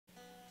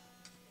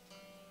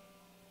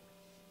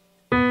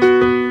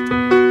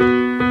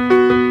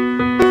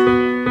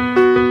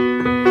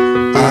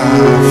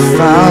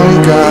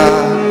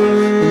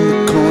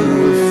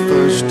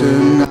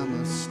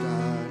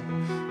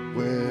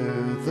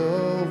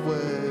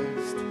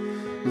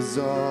was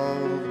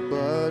all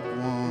but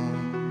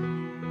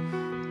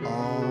one,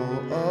 all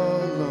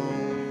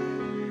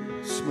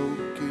alone,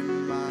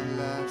 smoking my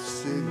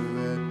last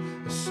cigarette.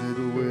 I said,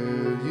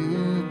 where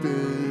you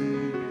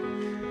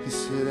been? He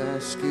said,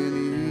 ask anything.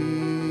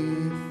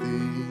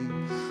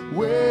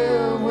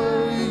 Where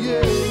were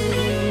you?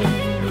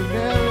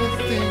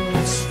 Everything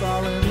was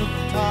falling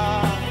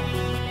apart.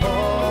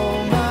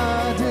 All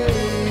my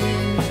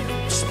days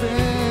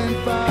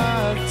spent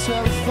by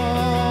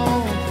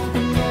telephone,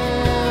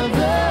 never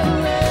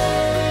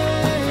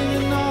rang,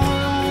 and all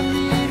I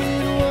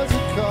needed was a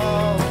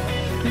call.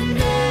 It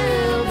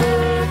never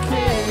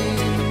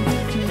came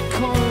to the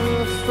corner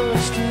of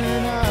First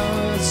and I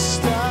was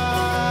stopped,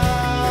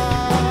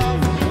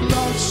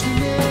 lost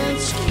and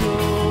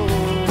insecure.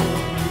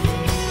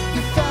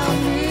 You found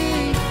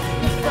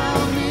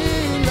me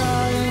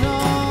lying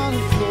on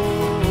the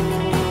floor,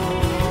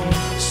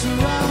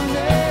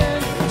 surrounded.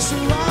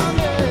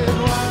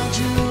 Why'd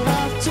you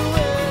have to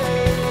wait?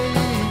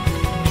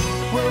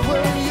 Where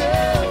were you?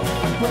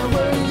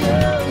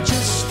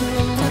 Just a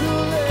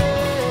little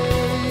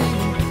late.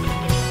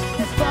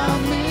 You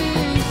found me.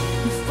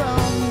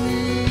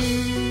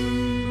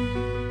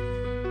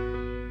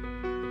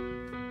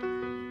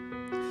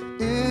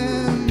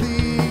 In the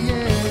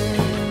end,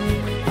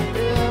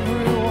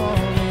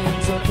 everyone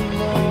ends up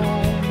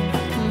alone,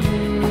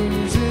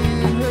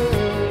 losing her,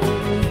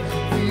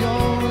 the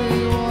only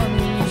one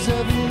who's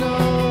ever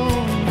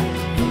known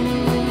who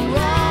I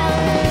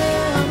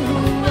am, who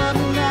I'm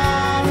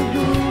not,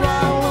 who I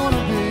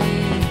wanna be.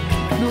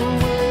 No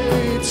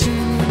way to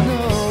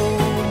know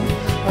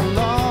how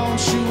long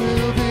she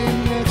will be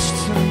next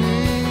to me.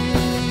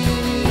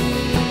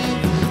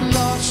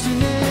 Lost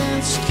and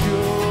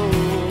insecure.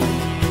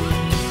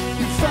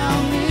 You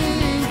found me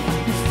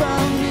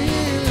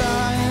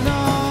lying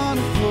on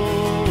the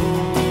floor,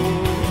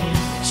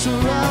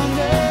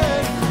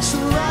 surrounded.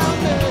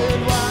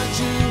 Why'd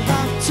you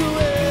have to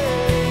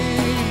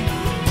wait?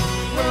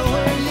 Where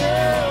were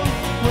you?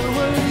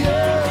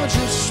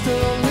 Just a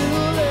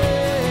little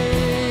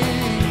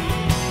late.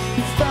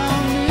 You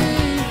found me.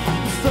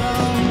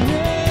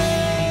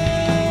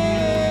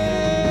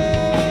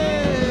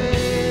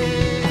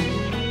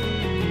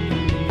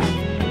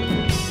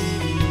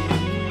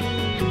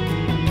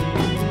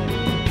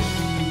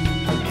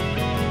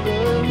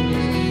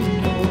 Early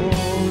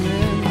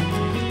morning,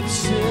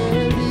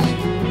 city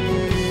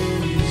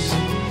breeze.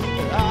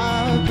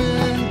 I've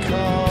been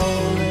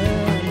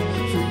calling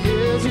for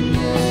years and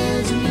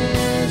years and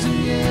years and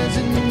years,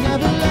 and you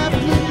never left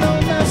me no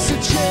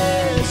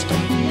messages.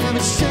 You never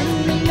sent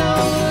me no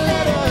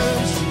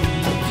letters.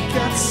 You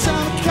got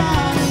some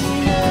kind of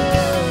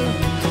nerve,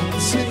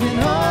 taking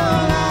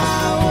all I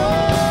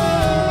want.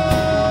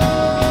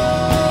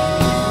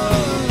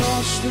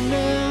 Lost and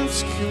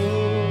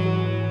insecure.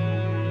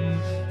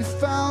 You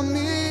found me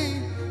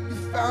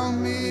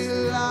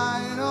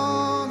lying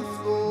on the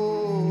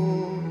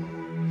floor,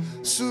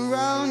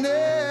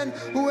 surrounded.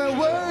 Where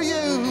were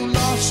you?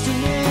 Lost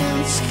and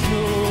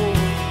insecure.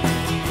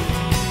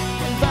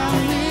 You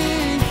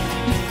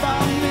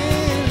found me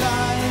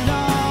lying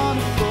on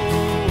the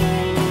floor,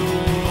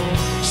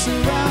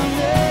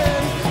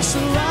 surrounded.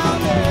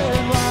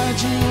 Why'd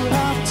you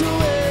have to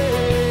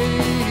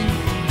wait?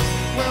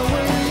 Where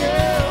were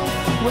you?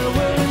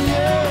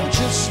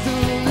 Just a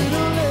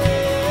little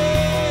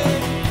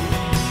late.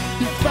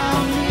 You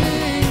found me.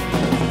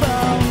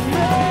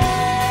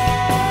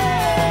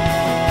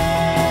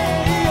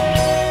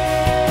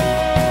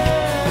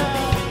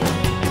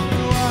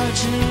 Why'd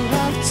you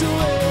have to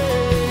wait?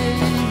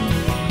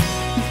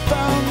 You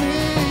found me.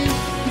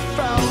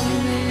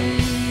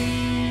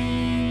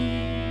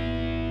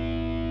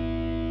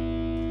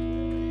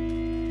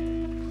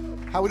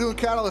 How we doing,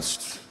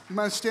 Catalyst? You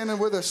mind standing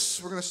with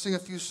us? We're going to sing a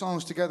few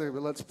songs together,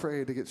 but let's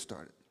pray to get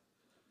started.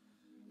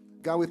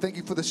 God, we thank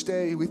you for this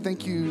day. We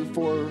thank you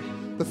for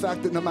the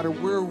fact that no matter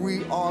where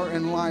we are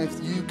in life,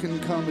 you can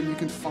come and you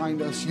can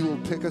find us. You will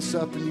pick us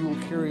up and you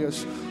will carry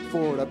us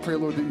forward. I pray,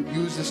 Lord, that you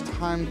use this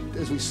time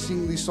as we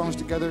sing these songs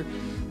together,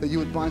 that you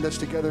would bind us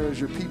together as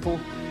your people,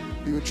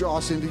 that you would draw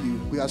us into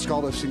you. We ask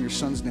all this in your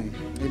Son's name.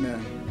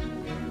 Amen.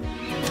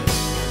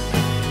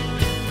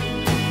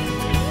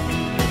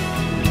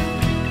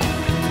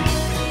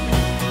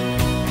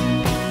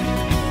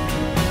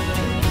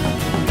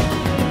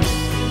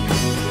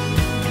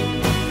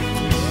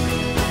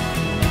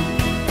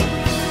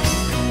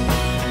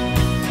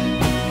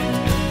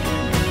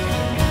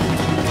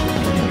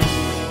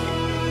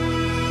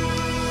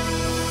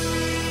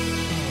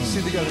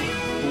 Sing together.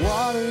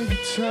 Water you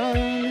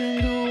turned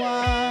into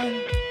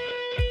wine.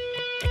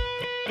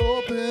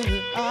 Open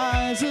the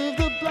eyes of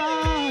the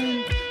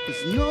blind.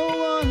 There's no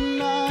one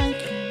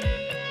like you.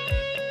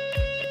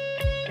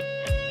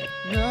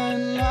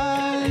 None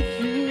like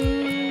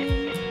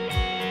you.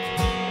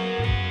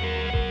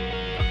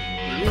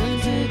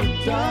 Into the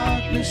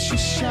darkness you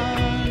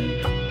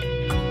shine.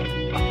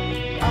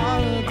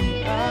 Out of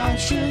the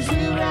ashes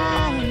we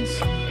rise.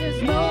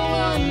 There's no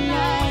one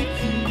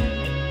like you.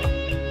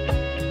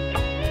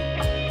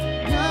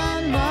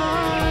 None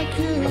like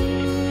you.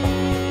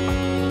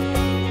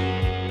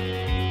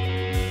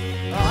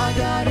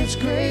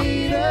 is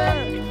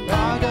greater,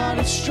 our God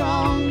is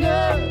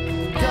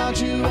stronger. God,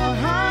 you are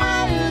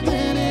higher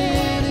than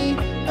any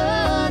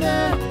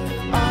other.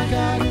 Our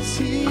God is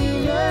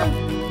healer,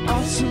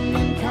 awesome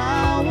in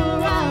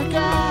power. Our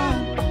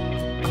God,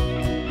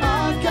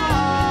 our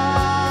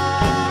God.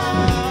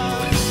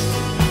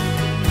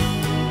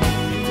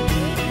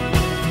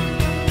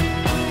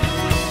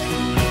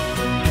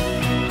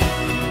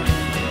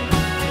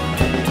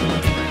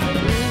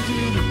 Into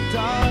the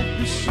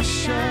darkness you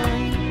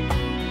shine,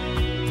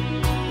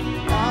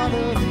 out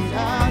of the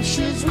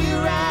ashes we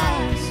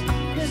rise.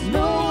 There's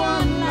no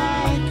one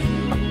like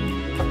you,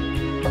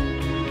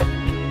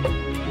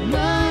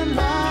 none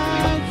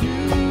like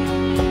you.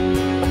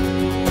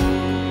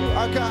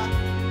 Our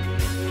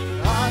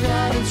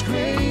God is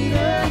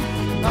greater,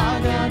 our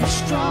God is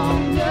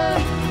stronger.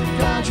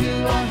 God,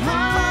 you are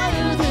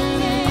higher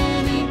than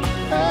any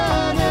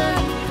other.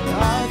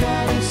 Our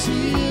God is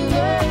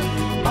healer,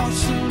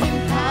 awesome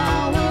in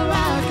power.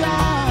 Our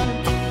God,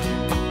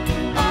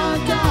 our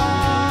God.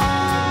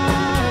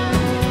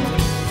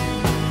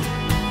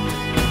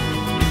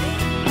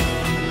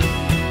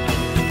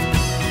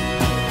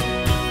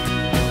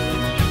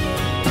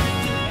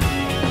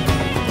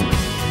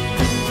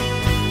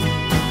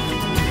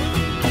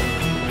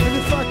 And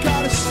if our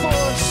God is for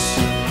us,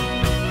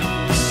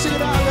 sing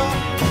it out, y'all.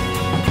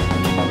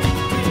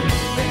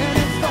 And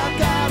if our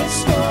God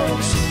is for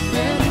us,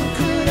 then who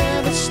could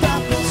ever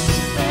stop us?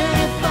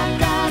 And if our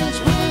God is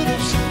with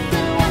us,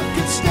 then what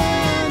could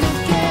stand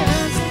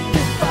against?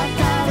 If our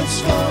God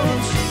is for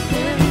us,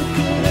 then who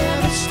could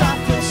ever stop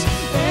us?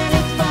 And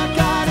if our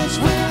God is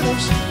with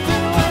us,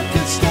 then what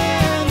could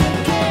stand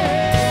against?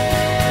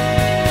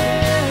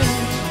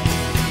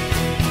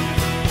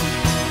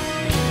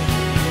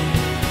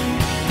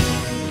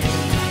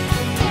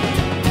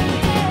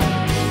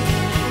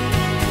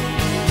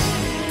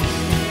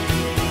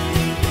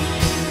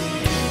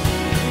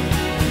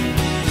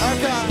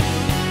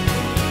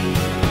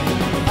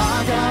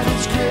 Our God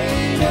is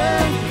greater,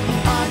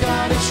 our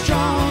God is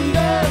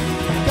stronger.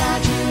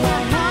 God, you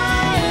are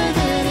higher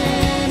than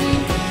any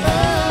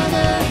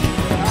other.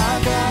 Our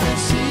God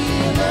is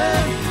healer,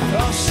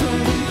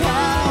 awesome in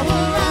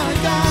power. Our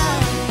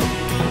God,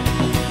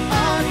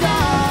 our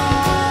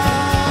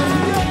God.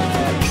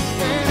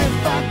 And if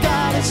our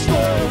God is for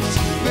us,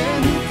 then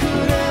who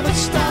could ever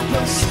stop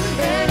us?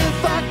 And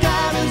if our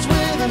God is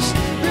with us,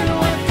 then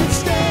what could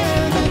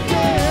stand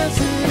against?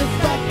 And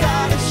if our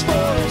God is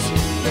for us,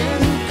 then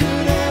who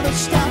could ever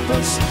stop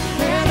us?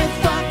 And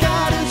if our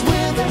God is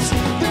with us,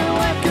 then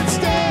what could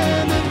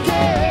stand against?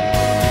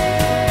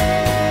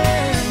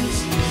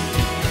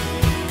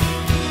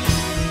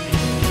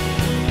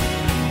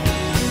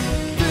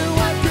 Then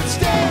what could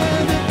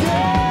stand against?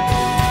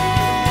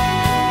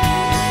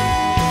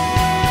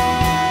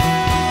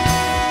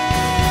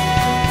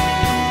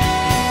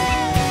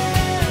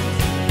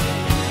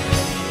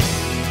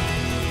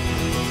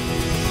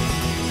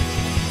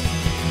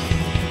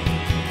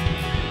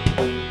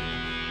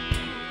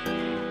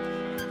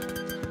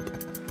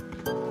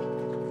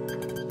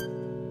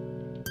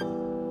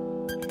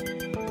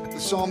 The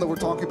psalm that we're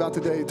talking about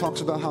today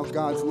talks about how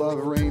God's love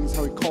reigns,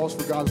 how he calls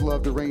for God's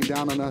love to rain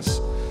down on us.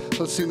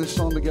 Let's sing this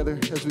song together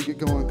as we get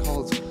going.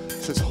 It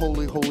says,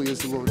 Holy, holy is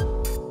the Lord.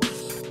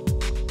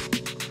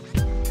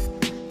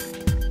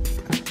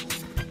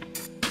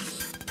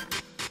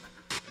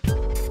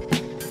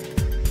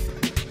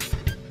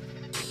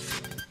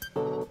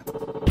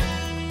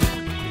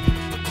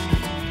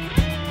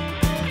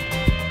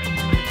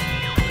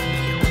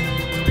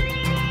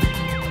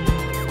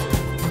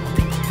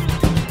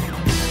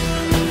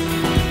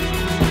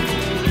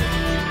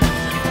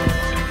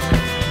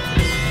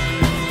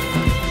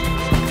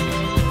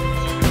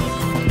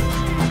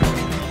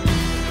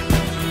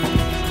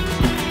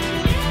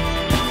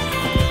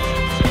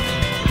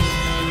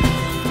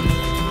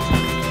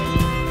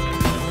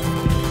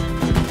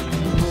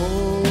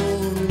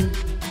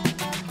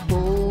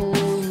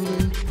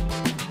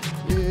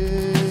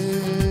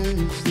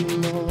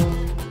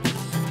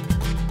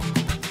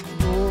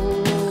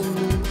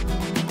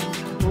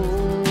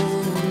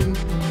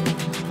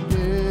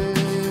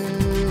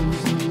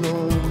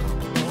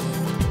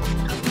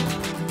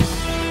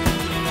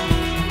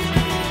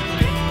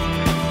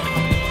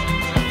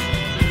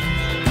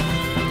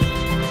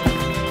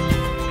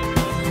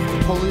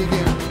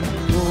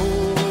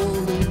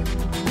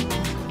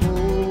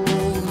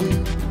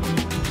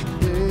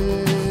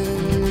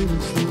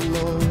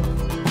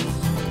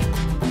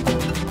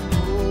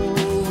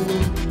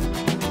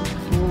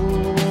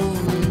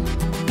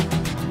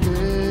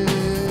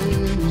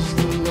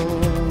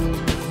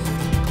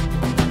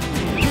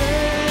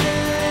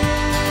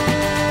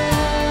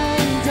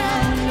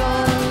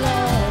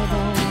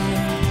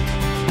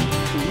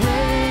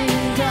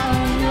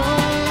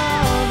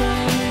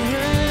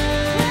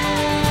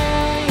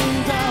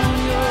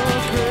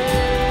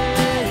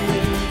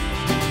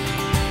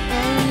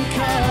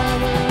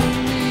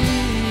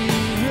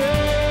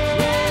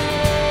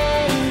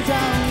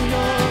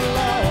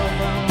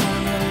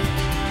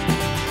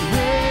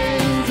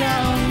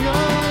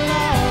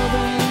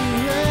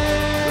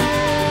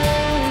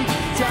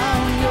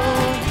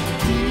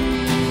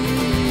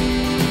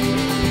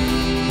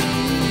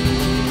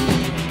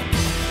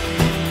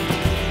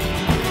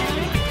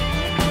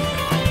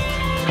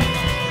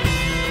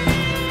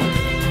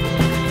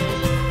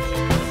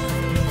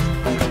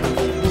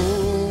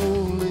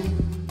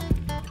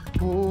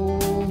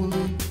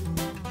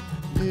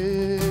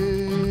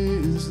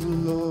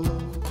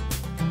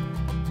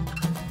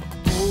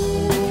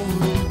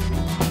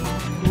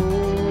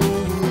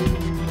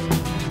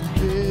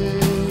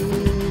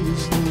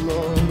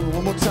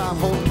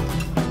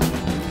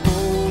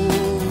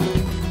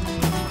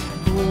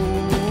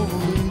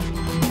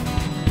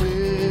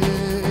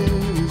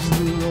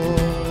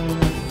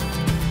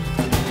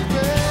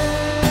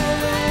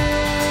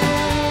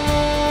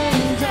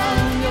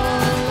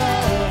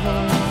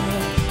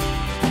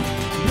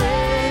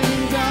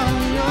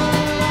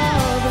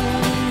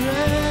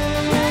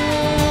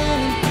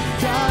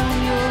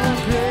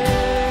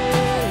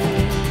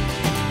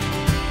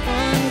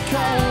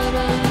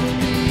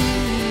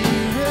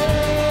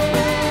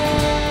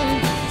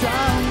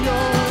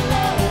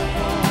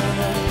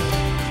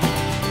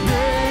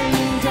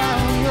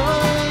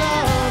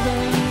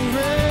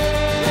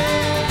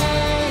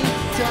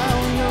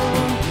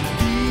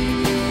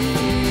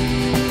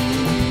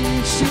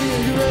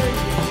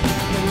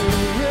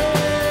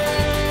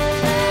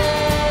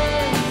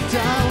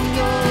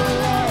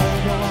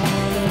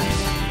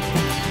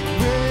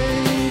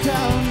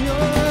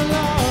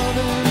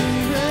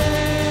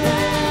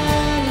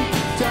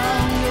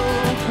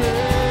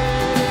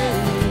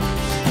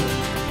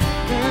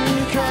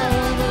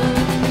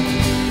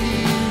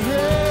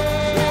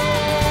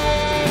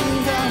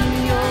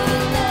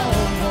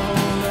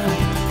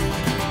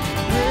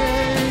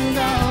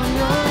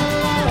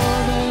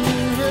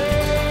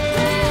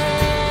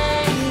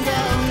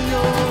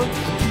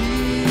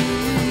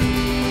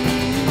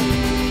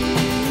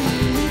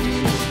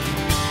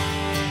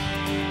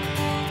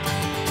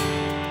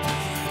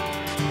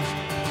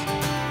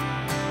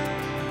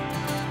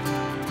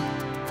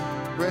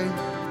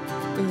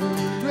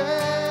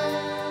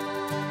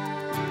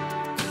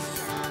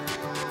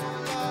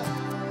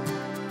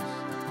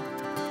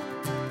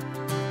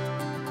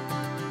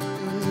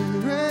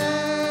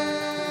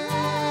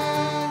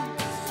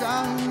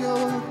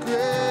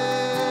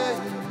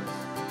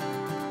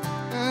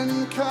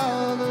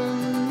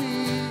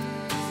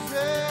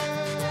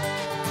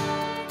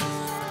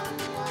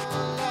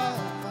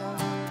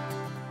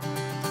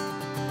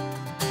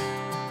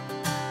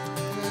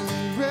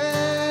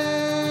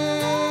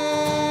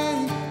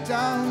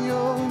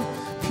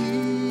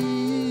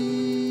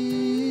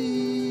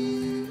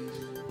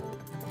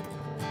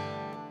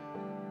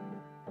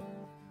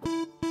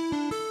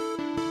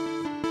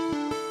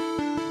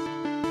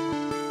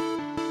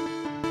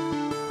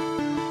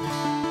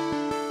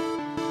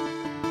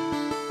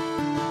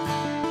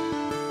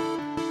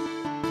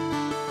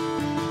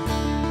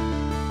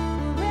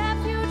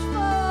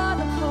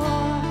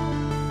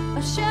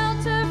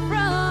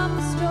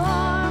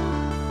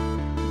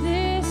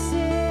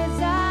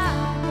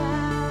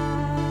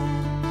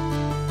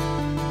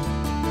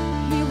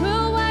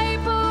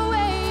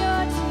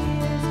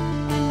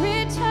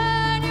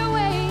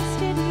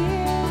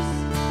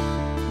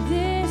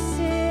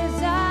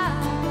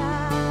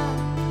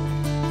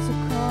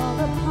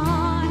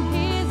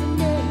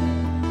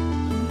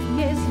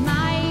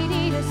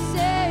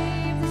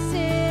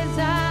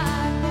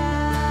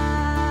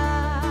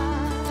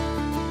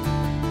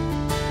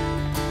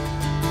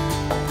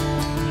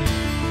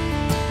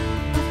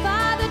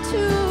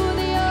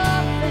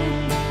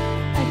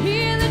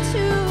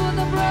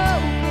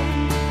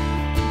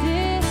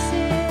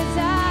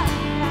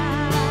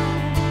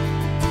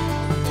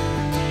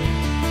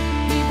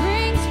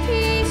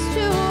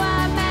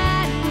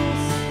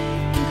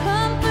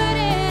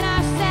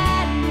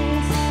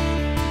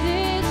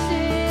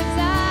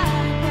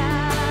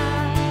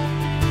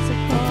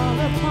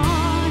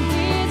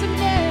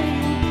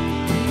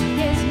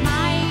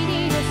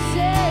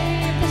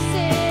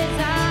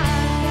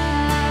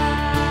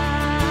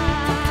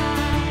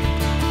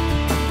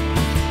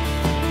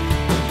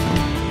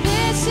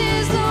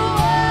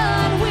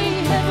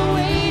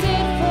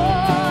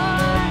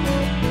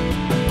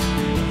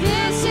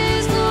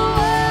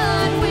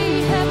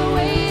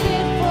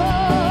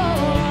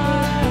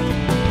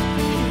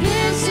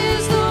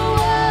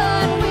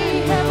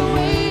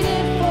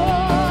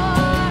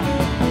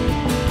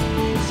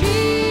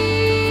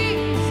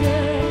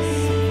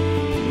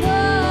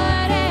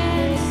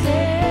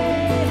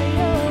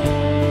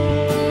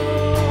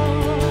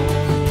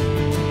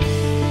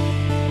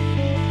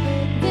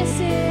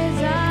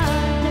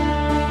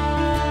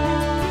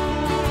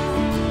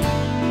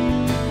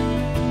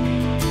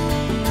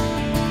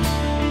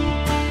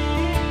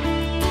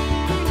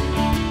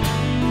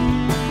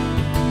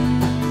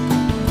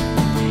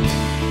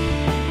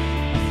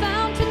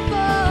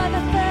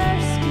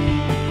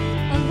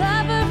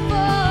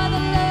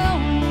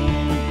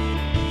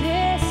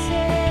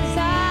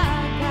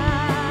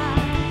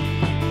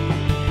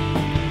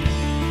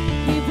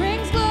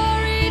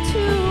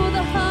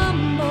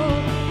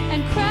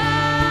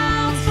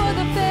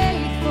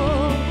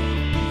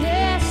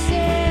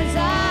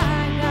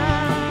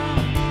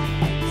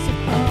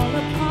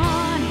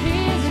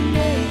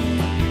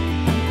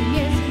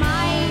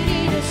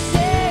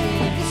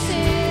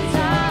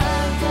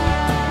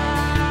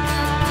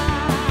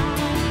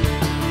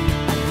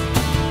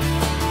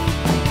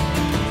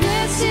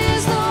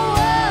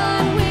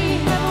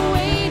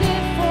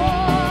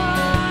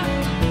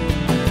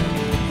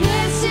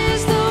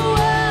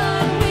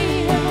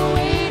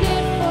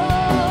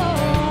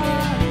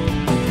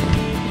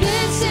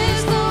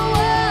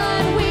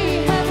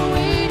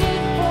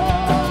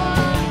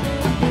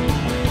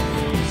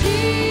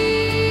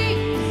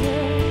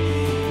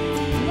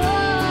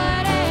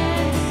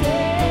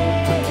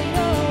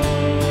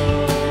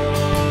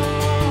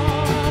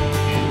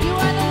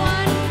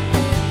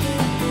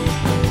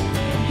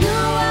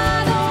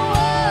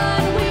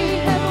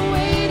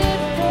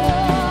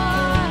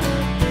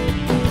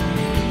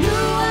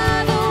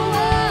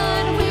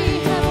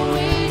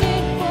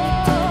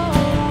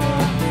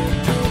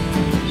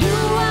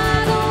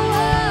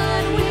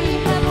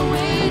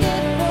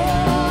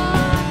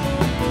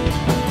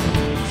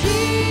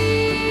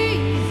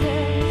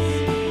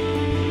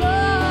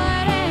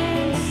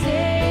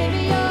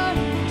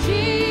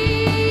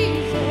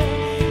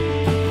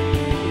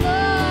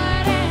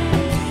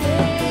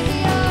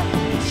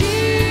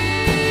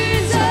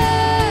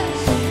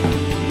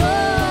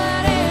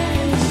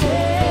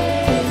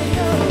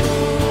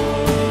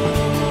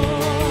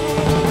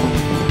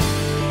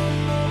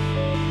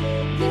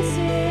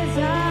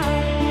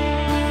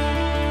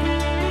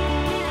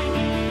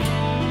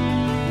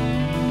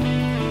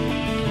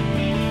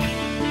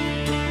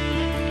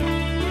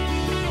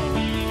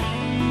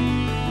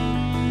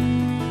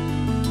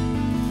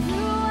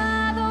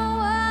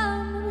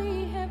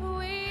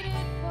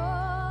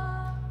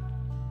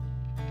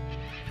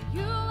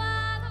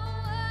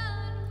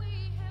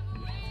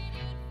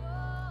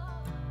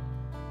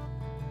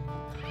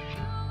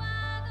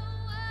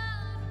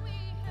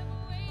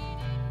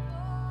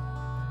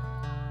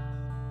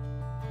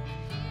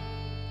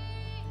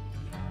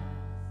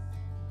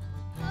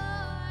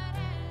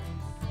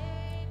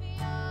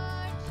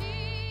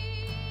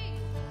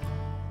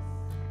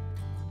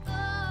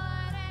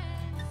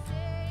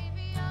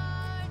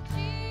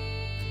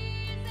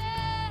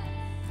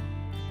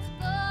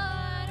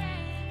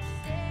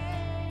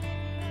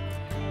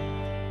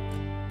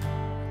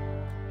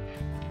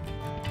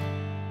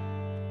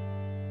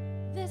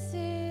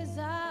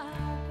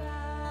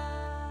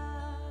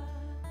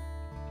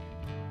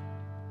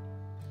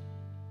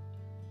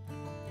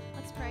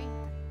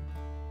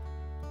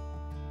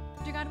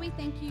 God, we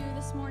thank you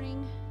this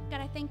morning. God,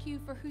 I thank you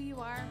for who you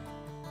are.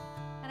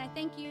 And I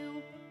thank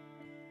you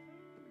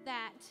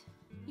that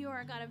you are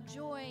a God of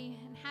joy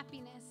and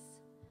happiness.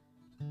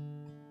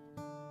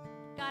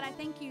 God, I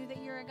thank you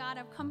that you're a God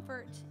of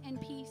comfort and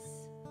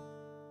peace.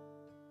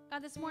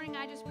 God, this morning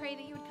I just pray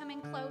that you would come in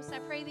close. I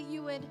pray that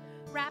you would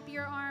wrap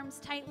your arms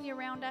tightly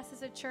around us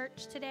as a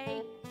church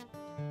today.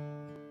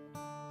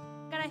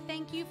 God, I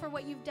thank you for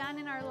what you've done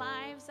in our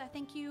lives. I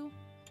thank you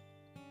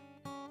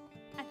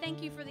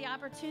for the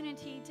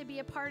opportunity to be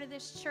a part of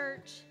this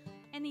church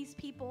and these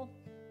people.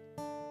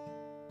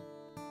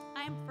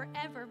 I am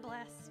forever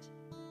blessed.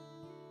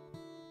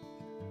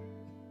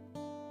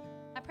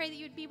 I pray that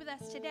you would be with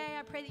us today.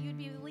 I pray that you would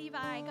be with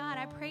Levi. God,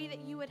 I pray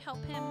that you would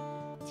help him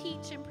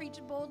teach and preach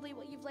boldly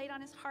what you've laid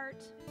on his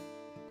heart.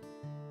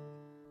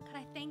 God,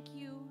 I thank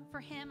you for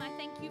him. I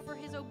thank you for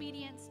his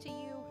obedience to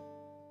you.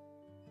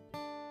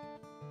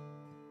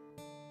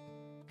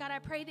 God, I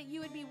pray that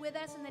you would be with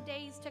us in the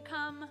days to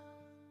come.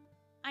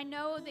 I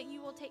know that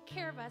you will take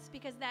care of us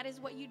because that is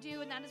what you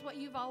do and that is what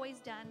you've always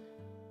done.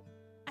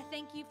 I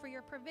thank you for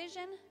your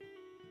provision.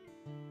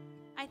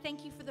 I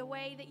thank you for the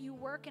way that you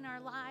work in our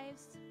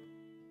lives,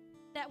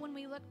 that when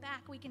we look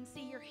back, we can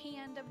see your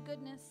hand of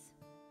goodness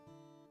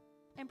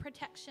and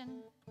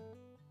protection.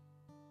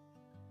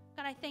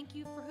 God, I thank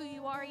you for who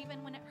you are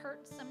even when it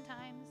hurts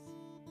sometimes.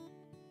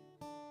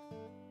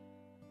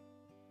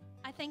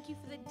 I thank you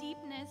for the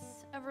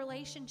deepness of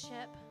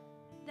relationship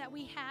that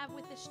we have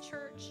with this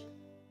church.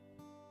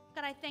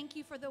 God, I thank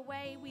you for the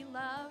way we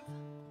love,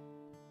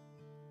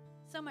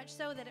 so much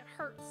so that it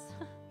hurts.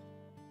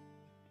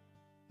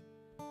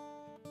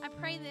 I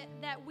pray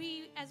that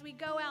we, as we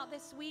go out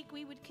this week,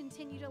 we would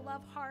continue to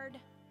love hard.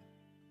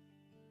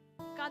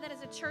 God, that as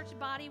a church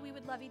body, we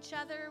would love each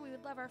other, we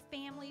would love our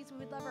families, we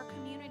would love our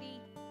community.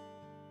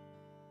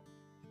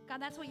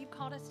 God, that's what you've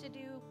called us to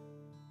do.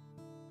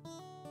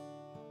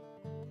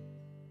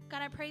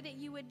 God, I pray that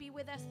you would be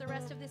with us the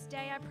rest of this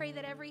day. I pray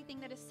that everything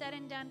that is said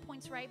and done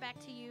points right back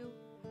to you.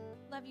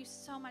 Love you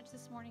so much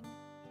this morning.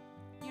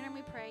 In your name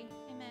we pray.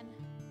 Amen.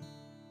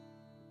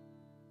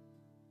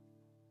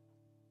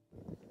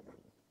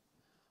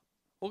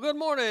 Well, good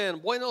morning.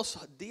 Buenos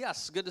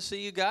dias. Good to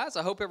see you guys.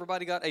 I hope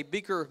everybody got a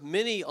Beaker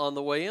Mini on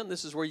the way in.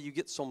 This is where you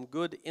get some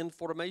good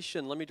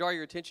information. Let me draw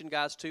your attention,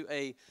 guys, to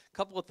a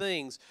couple of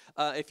things.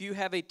 If you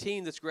have a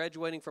teen that's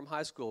graduating from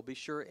high school, be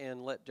sure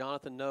and let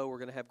Jonathan know. We're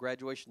going to have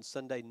graduation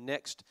Sunday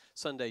next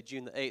Sunday,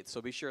 June the 8th.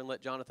 So be sure and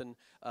let Jonathan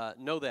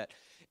know that.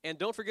 And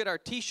don't forget our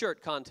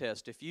T-shirt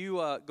contest. If you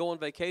go on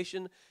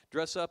vacation,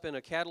 dress up in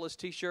a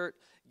Catalyst T-shirt,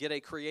 get a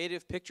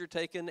creative picture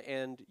taken,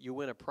 and you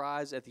win a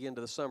prize at the end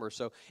of the summer.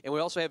 So, and we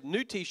also have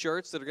new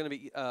T-shirts that are going to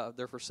be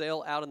they're for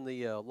sale out in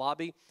the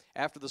lobby.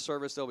 After the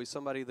service, there'll be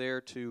somebody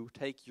there to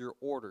take your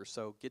order.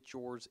 So get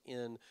yours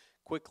in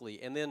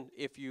quickly. And then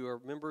if you are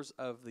members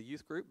of the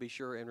youth group, be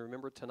sure and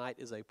remember tonight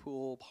is a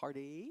pool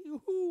party.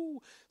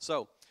 Woo-hoo.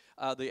 So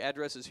the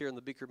address is here in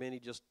the Beaker Mini.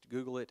 Just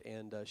Google it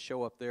and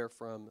show up there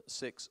from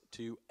 6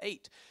 to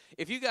 8.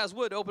 If you guys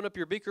would, open up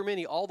your Beaker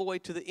Mini all the way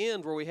to the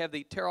end where we have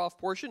the tear-off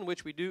portion,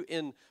 which we do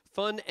in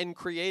fun and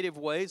creative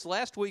ways.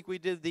 Last week we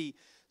did the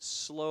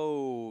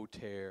slow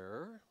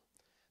tear.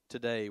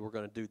 Today we're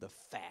going to do the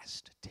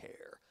fast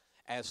tear.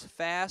 As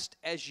fast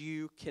as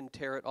you can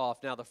tear it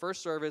off. Now, the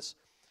first service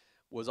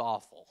was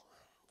awful.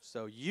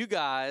 So you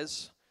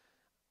guys,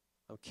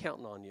 I'm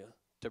counting on you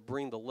to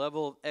bring the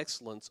level of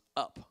excellence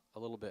up a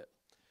little bit.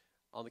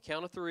 On the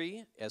count of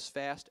 3, as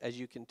fast as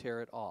you can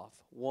tear it off.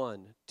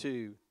 1,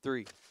 2,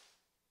 3.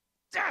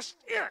 That's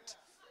it!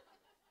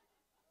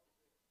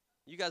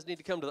 You guys need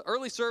to come to the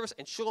early service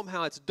and show them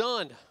how it's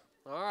done.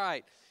 All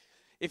right.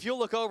 If you'll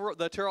look over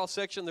the tear-off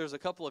section, there's a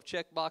couple of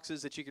check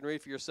boxes that you can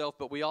read for yourself,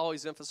 but we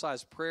always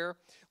emphasize prayer.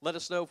 Let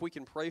us know if we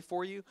can pray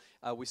for you.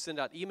 We send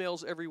out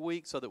emails every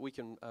week so that we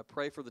can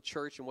pray for the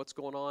church and what's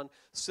going on.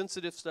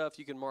 Sensitive stuff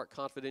you can mark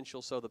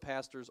confidential, so the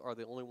pastors are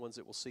the only ones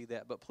that will see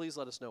that, but please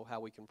let us know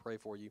how we can pray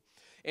for you.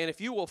 And if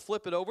you will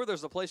flip it over,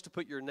 there's a place to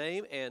put your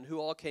name and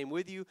who all came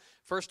with you.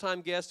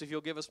 First-time guest, if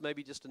you'll give us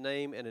maybe just a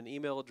name and an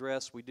email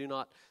address, we do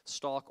not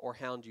stalk or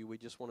hound you. We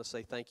just want to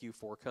say thank you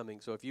for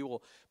coming. So if you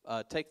will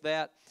take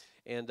that.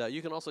 And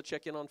you can also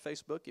check in on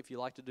Facebook if you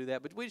like to do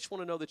that. But we just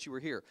want to know that you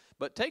were here.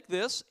 But take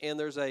this, and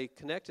there's a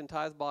Connect and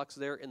Tithe box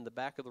there in the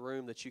back of the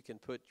room that you can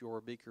put your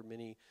Beaker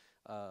Mini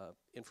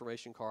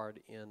information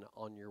card in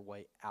on your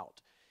way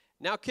out.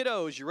 Now,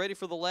 kiddos, you ready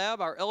for the lab?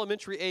 Our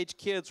elementary age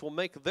kids will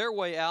make their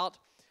way out.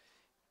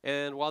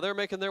 And while they're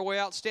making their way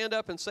out, stand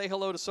up and say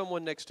hello to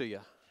someone next to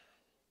you.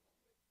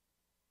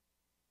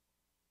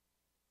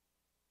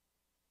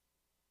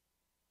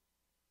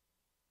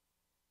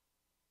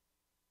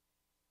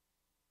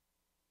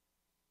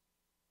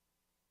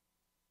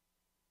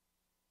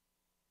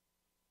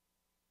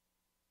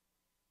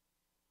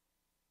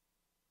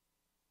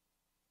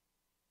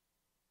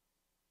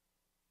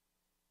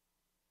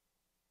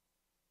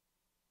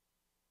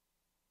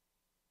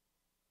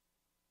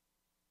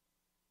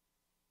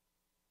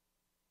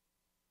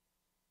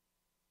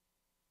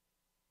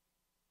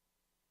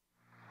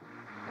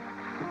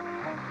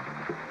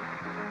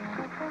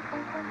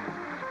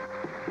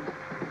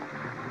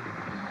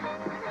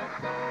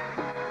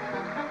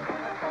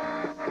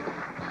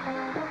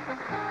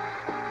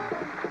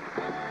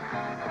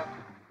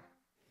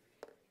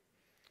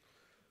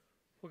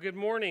 Good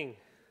morning.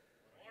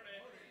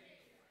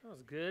 That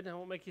was good. I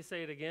won't make you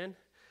say it again.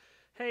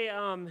 Hey,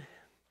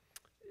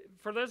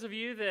 for those of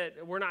you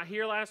that were not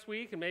here last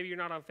week, and maybe you're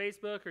not on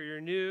Facebook or you're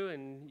new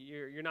and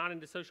you're not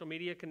into social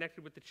media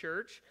connected with the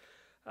church,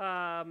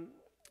 how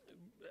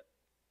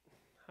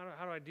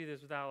do I do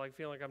this without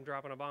feeling like I'm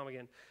dropping a bomb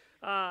again?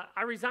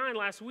 I resigned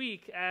last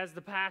week as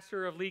the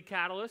pastor of Lead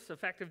Catalyst,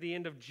 effective the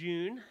end of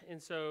June. And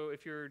so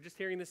if you're just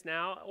hearing this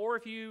now, or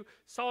if you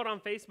saw it on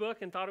Facebook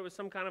and thought it was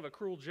some kind of a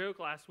cruel joke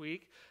last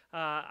week,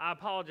 I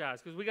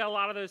apologize, because we got a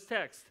lot of those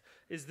texts.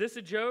 Is this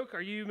a joke? Are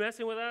you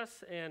messing with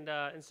us? And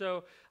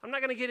so I'm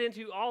not going to get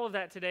into all of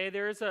that today.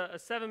 There is a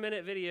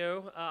 7-minute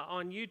video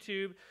on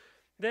YouTube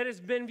that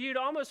has been viewed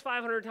almost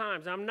 500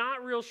 times. I'm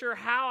not real sure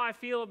how I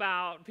feel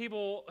about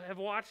people have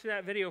watched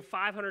that video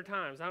 500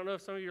 times. I don't know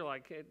if some of you are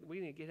like, hey, we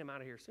need to get him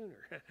out of here sooner.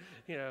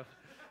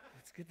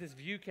 Let's get this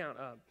view count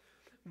up.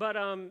 But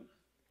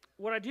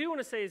what I do want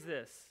to say is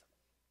this.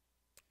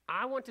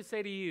 I want to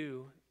say to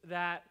you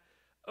that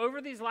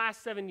over these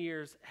last 7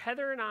 years,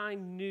 Heather and I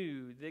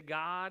knew that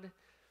God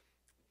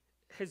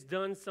has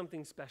done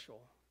something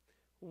special.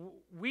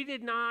 We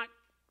did not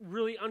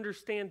really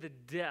understand the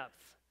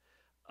depth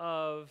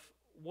of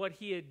what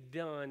he had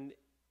done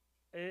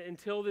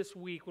until this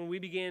week, when we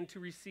began to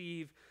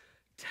receive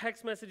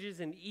text messages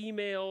and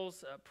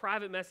emails,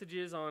 private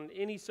messages on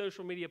any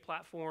social media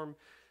platform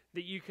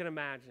that you can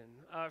imagine.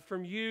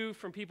 From you,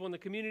 from people in the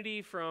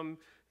community, from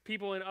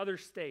people in other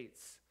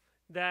states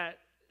that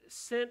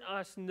sent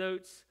us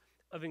notes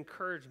of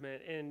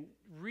encouragement and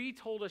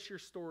retold us your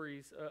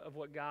stories of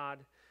what God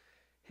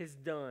has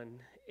done.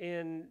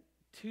 And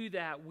to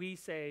that, we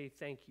say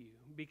thank you,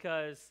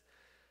 because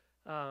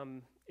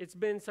it's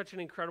been such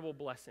an incredible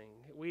blessing.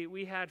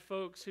 We had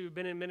folks who've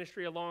been in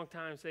ministry a long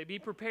time say, be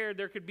prepared,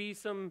 there could be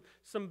some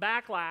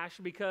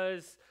backlash,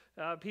 because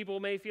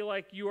people may feel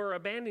like you are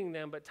abandoning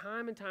them. But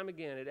time and time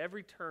again, at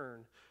every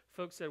turn,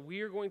 folks said,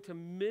 we are going to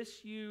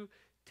miss you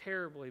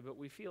terribly, but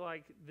we feel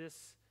like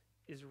this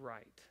is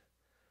right.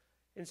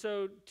 And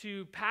so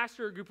to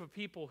pastor a group of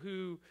people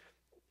who,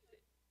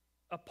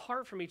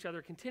 apart from each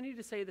other, continue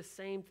to say the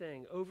same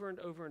thing over and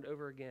over and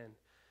over again,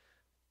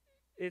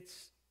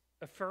 it's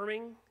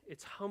affirming,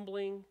 it's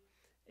humbling,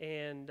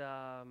 and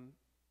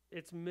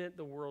it's meant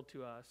the world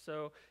to us.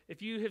 So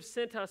if you have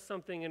sent us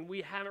something and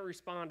we haven't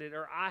responded,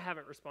 or I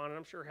haven't responded,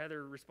 I'm sure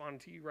Heather responded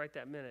to you right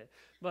that minute,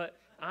 but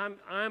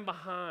I'm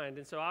behind,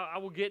 and so I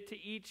will get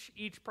to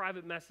each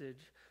private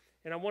message,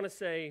 and I want to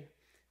say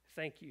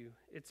thank you.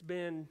 It's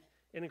been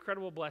an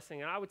incredible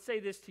blessing. And I would say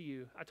this to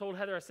you. I told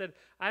Heather, I said,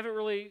 I haven't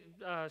really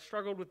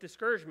struggled with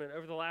discouragement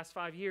over the last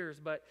 5 years,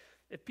 but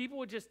if people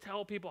would just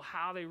tell people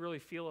how they really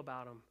feel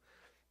about them,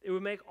 it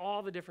would make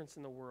all the difference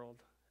in the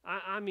world.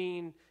 I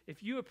mean,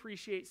 if you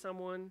appreciate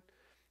someone,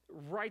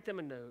 write them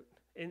a note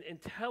and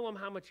tell them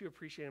how much you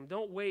appreciate them.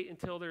 Don't wait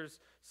until there's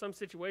some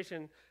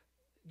situation.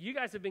 You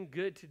guys have been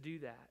good to do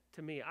that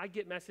to me. I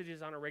get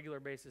messages on a regular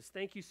basis.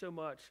 Thank you so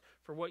much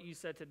for what you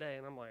said today.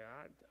 And I'm like,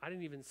 I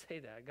didn't even say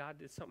that. God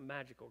did something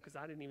magical, because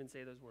I didn't even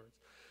say those words.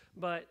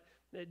 But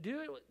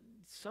do it with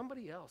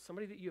somebody else,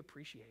 somebody that you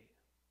appreciate.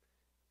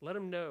 Let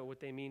them know what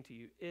they mean to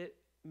you. It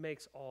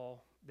makes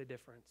all the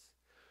difference.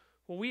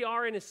 Well, we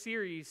are in a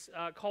series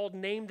called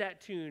Name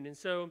That Tune. And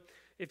so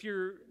if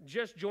you're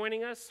just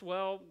joining us,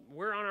 well,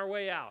 we're on our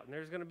way out. And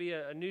there's going to be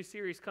a new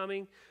series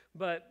coming.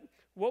 But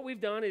what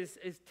we've done is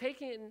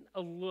taken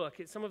a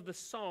look at some of the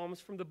Psalms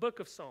from the book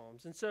of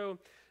Psalms. And so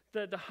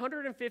the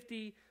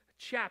 150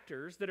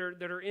 chapters that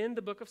are in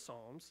the book of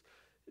Psalms,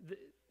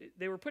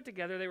 they were put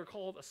together. They were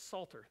called a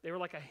psalter. They were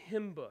like a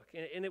hymn book.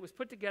 And it was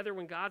put together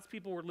when God's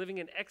people were living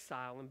in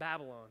exile in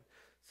Babylon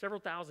several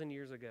thousand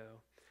years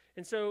ago.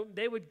 And so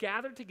they would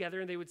gather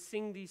together and they would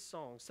sing these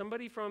songs.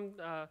 Somebody from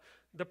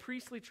the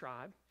priestly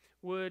tribe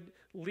would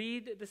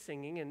lead the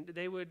singing, and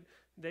they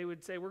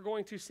would say, we're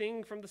going to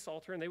sing from the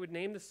Psalter, and they would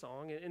name the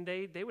song, and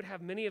they would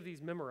have many of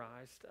these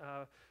memorized.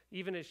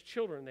 Even as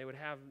children, they would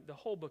have the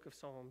whole book of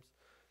Psalms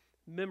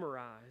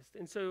memorized.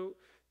 And so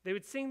they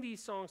would sing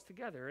these songs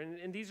together,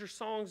 and these are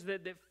songs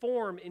that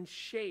form and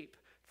shape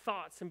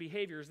thoughts and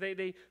behaviors.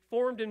 They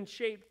formed and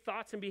shaped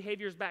thoughts and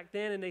behaviors back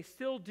then, and they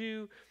still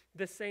do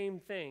the same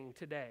thing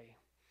today.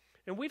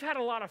 And we've had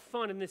a lot of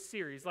fun in this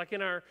series. Like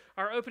in our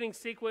opening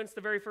sequence,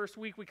 the very first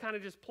week, we kind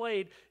of just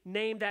played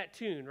Name That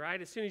Tune, right?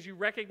 As soon as you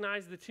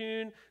recognized the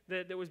tune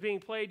that was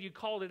being played, you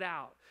called it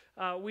out.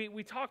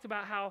 We talked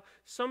about how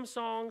some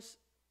songs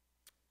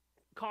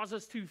cause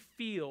us to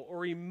feel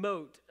or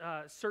emote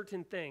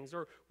certain things,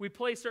 or we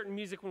play certain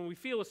music when we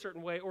feel a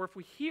certain way, or if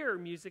we hear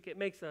music, it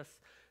makes us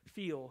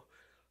feel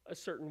a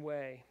certain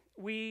way.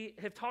 We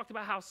have talked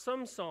about how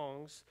some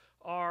songs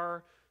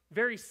are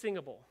very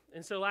singable.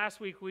 And so last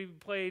week we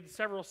played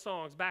several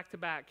songs back to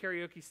back,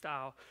 karaoke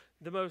style,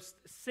 the most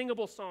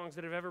singable songs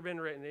that have ever been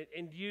written.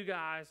 And you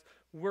guys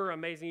were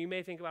amazing. You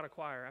may think about a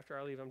choir after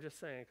I leave. I'm just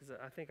saying, because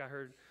I think I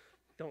heard,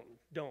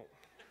 don't.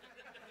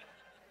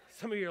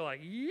 Some of you are like,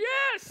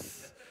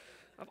 yes!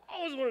 I've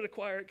always wanted a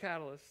choir at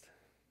Catalyst.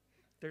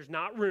 There's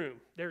not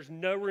room. There's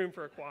no room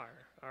for a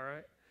choir, all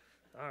right?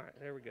 All right,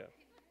 there we go.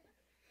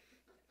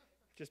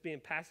 Just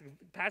being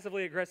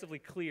passively aggressively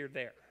clear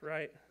there,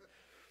 right?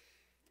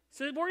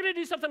 So we're going to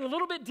do something a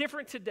little bit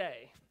different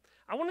today.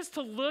 I want us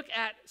to look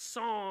at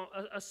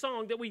a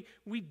song that we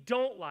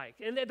don't like.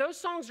 And those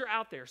songs are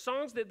out there.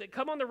 Songs that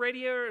come on the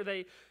radio, or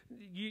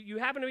you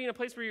happen to be in a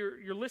place where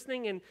you're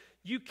listening, and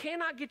you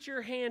cannot get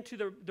your hand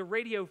to the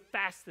radio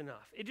fast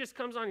enough. It just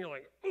comes on, you're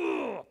like,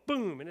 ugh,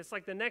 boom, and it's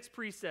like the next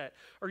preset.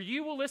 Or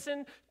you will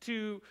listen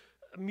to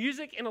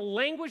music in a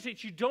language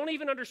that you don't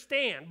even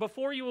understand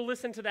before you will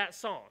listen to that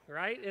song,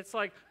 right? It's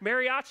like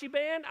mariachi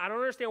band. I don't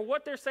understand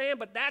what they're saying,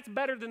 but that's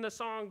better than the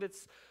song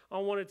that's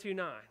on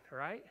 102.9,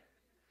 right?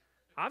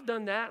 I've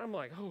done that. I'm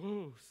like,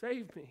 oh,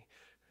 save me.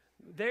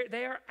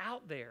 They are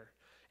out there.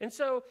 And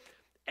so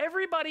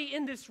everybody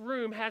in this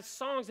room has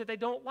songs that they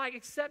don't like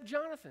except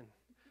Jonathan.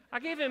 I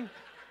gave him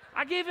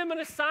an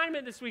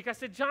assignment this week. I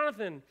said,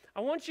 Jonathan, I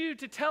want you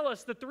to tell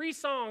us the 3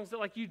 songs that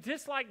like you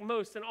dislike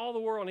most in all the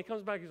world. And he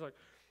comes back, he's like,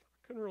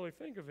 I couldn't really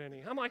think of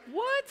any. I'm like,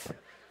 what?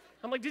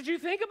 I'm like, did you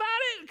think about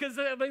it? Because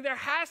there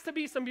has to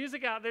be some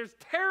music out. There's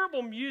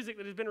terrible music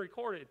that has been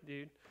recorded,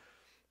 dude.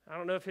 I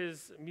don't know if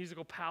his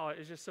musical palette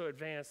is just so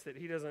advanced that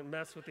he doesn't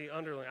mess with the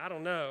underling. I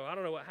don't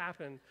know what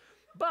happened.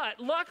 But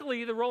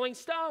luckily, the Rolling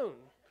Stone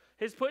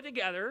has put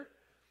together,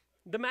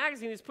 the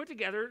magazine has put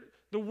together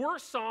the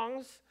worst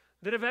songs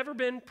that have ever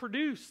been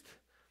produced.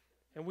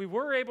 And we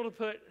were able to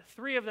put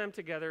 3 of them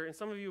together, and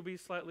some of you will be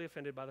slightly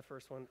offended by the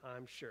first one,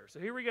 I'm sure. So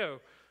here we go.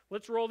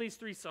 Let's roll these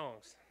 3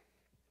 songs.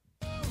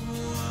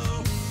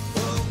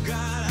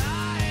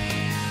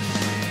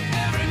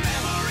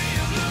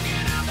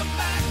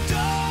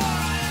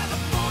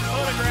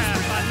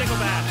 Photograph by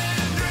Nickelback.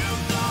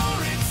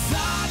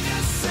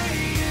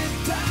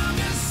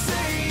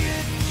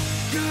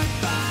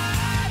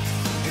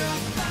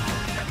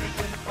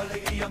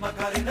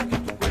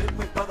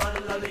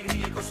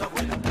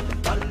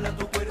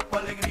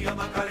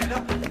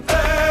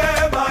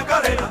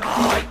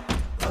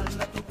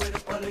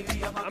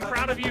 I'm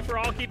proud of you for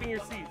all keeping your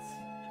seats.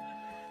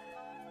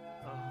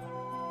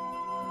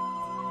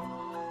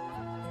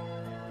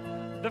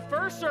 The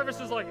first service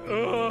is like,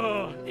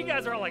 ugh. You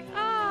guys are all like,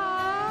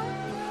 ah.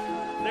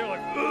 They were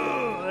like,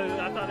 ugh.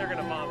 I thought they were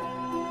going to vomit.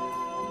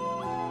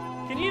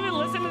 Can you even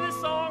listen to this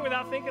song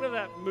without thinking of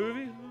that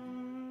movie?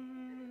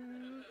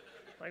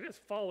 Like,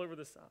 just fall over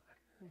the side.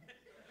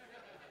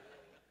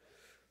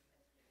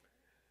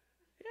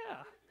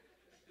 Yeah.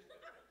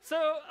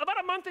 So about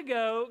a month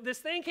ago, this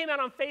thing came out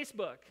on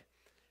Facebook.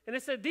 And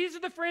it said, these are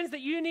the friends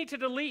that you need to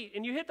delete.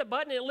 And you hit the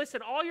button, and it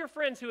listed all your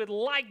friends who had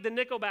liked the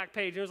Nickelback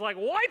page. And it was like,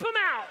 wipe them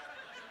out.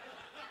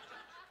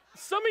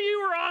 Some of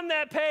you were on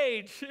that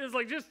page. It was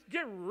like, just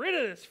get rid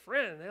of this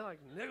friend. They like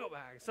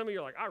Nickelback. Some of you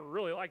are like, I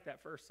really like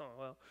that first song.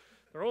 Well,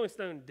 the Rolling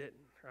Stone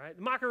didn't, right?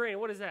 The Macarena,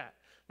 what is that?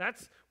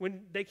 That's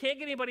when they can't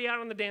get anybody out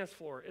on the dance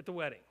floor at the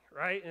wedding,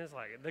 right? And it's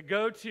like the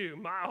go-to.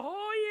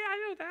 Oh, yeah, I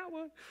know that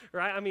one,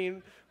 right? I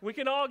mean, we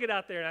can all get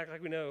out there and act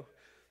like we know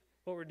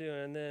what we're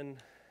doing. And then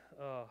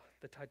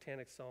the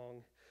Titanic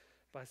song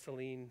by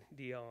Celine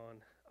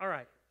Dion. All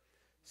right,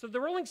 so the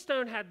Rolling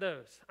Stone had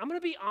those. I'm going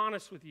to be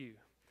honest with you.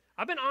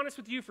 I've been honest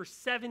with you for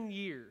 7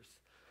 years.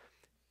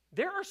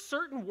 There are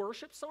certain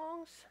worship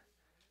songs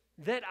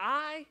that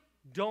I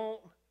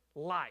don't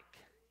like.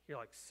 You're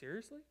like,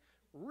 seriously?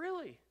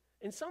 Really?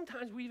 And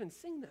sometimes we even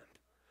sing them,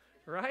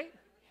 right?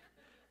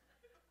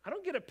 I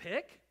don't get a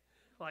pick.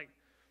 Like,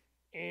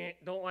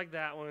 don't like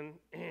that one,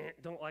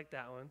 don't like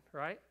that one,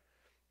 right?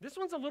 This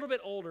one's a little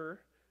bit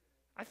older.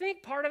 I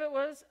think part of it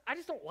was I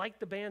just don't like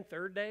the band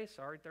Third Day.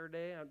 Sorry, Third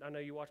Day. I know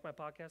you watch my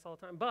podcast all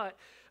the time. But,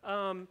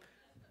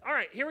 all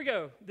right, here we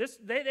go.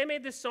 They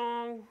made this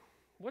song.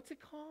 What's it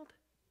called?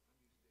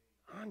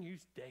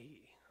 Unused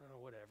Day. Oh,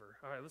 whatever.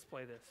 All right, let's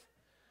play this.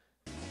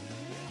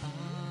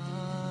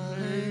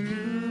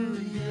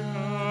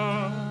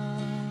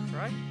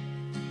 Right?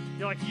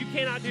 You're like, you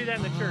cannot do that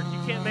in the church.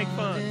 You can't make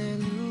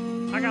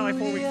fun. I got like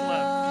 4 weeks left.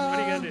 What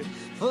are you going to do?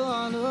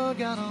 Oh,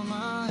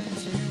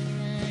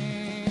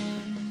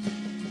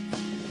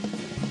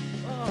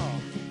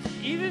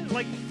 even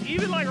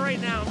like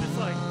right now, I'm just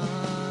like,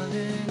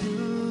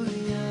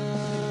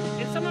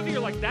 and some of you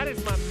are like, that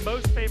is my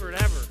most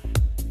favorite ever.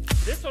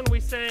 This one we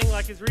sang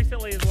like as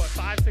recently as what,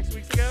 5-6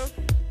 weeks ago?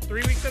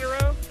 3 weeks in a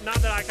row? Not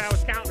that I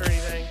was counting or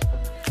anything.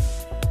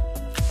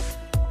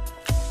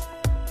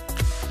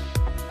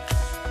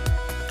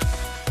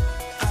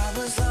 I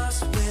was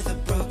lost with a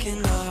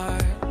broken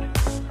heart.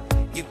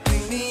 You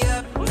pick me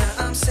up, now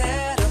I'm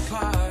set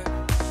apart.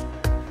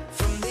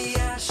 From the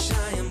ash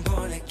I am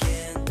born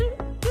again.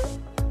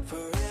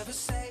 Forever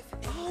safe.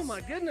 Oh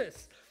my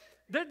goodness.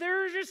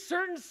 There are just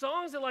certain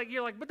songs that like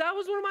you're like, but that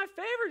was one of my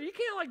favorites. You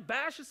can't like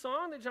bash a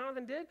song that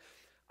Jonathan did.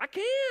 I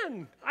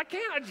can. I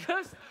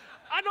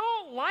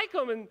don't like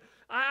them. And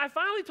I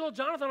finally told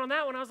Jonathan on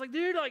that one. I was like,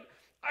 dude, like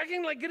I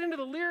can like get into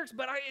the lyrics,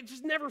 but it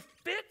just never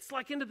fits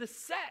like into the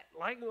set.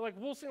 Like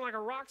we'll sing like a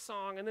rock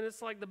song, and then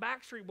it's like the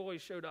Backstreet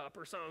Boys showed up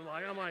or something.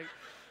 Like I'm like,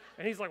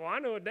 and he's like, well, I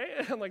know a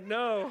dance. I'm like,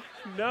 no.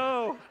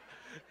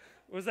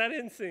 Was that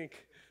NSYNC?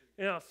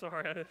 Yeah,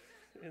 sorry,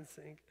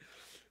 NSYNC.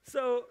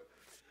 So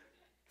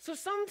So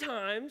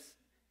sometimes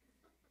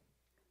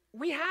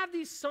we have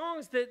these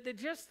songs that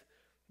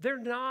they're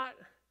not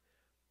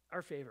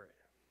our favorite,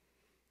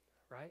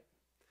 right?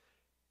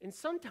 And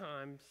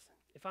sometimes,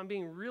 if I'm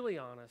being really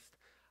honest,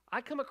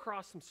 I come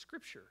across some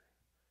scripture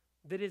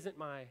that isn't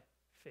my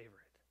favorite.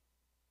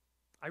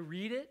 I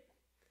read it,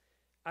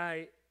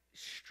 I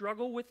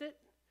struggle with it,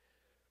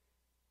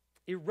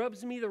 it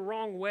rubs me the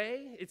wrong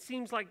way. It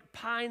seems like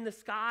pie in the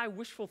sky,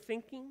 wishful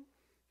thinking.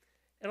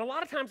 And a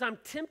lot of times I'm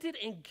tempted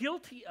and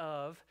guilty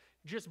of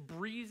just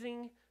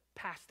breezing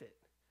past it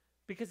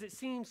because it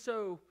seems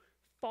so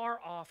far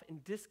off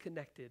and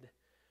disconnected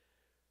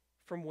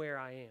from where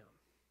I am.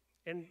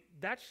 And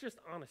that's just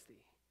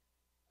honesty.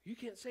 You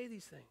can't say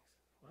these things.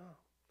 Wow.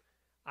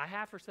 I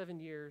have for 7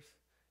 years,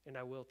 and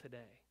I will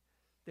today.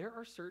 There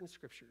are certain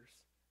scriptures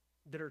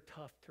that are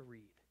tough to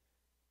read.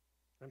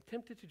 I'm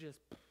tempted to just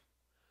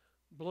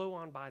blow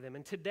on by them.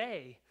 And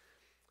today,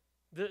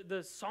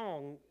 the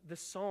psalm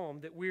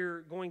that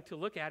we're going to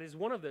look at is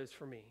one of those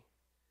for me.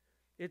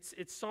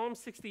 It's Psalm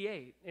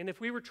 68. And if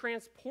we were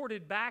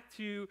transported back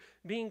to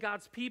being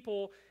God's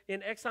people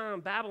in exile in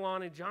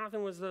Babylon, and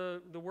Jonathan was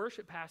the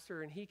worship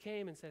pastor, and he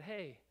came and said,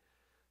 hey,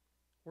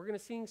 we're going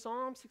to sing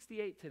Psalm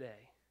 68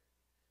 today,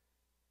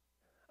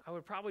 I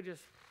would probably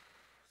just,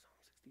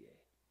 Psalm 68.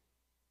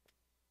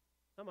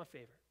 Not my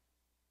favorite.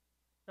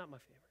 Not my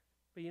favorite.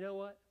 But you know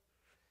what?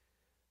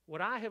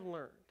 What I have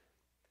learned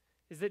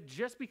is that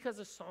just because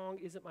a song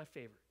isn't my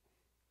favorite,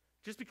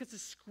 just because a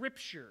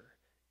scripture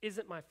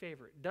isn't my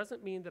favorite,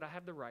 doesn't mean that I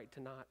have the right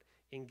to not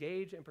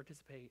engage and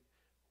participate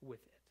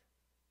with it.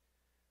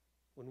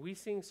 When we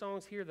sing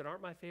songs here that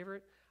aren't my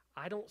favorite,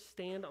 I don't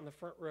stand on the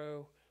front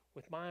row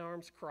with my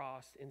arms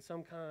crossed in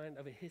some kind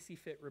of a hissy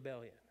fit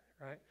rebellion,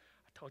 right?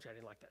 I told you I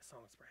didn't like that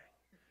song, Spring,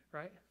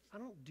 right? I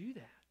don't do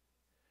that.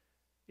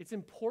 It's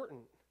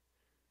important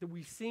that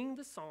we sing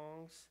the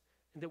songs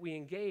and that we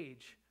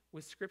engage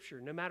with Scripture,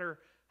 no matter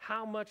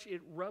how much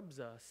it rubs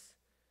us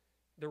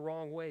the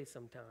wrong way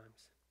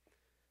sometimes.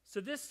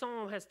 So this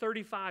psalm has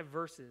 35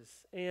 verses,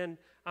 and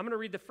I'm going to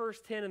read the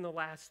first 10 and the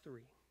last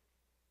 3.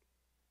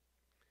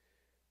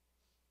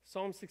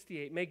 Psalm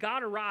 68, may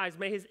God arise,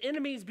 may his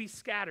enemies be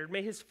scattered,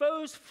 may his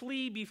foes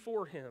flee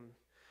before him.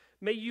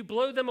 May you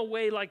blow them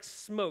away like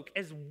smoke,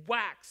 as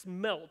wax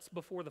melts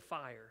before the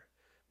fire.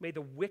 May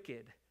the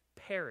wicked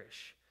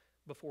perish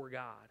before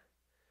God.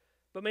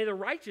 But may the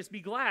righteous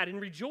be glad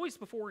and rejoice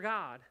before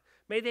God.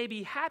 May they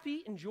be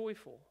happy and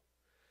joyful.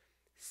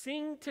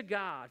 Sing to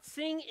God.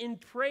 Sing in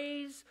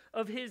praise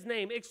of his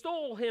name.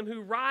 Extol him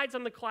who rides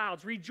on the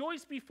clouds.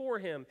 Rejoice before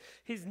him.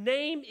 His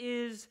name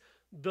is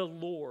the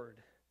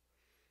Lord.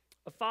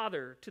 A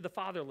father to the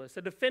fatherless,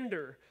 a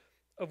defender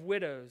of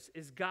widows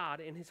is God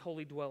in his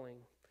holy dwelling.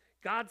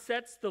 God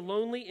sets the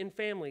lonely in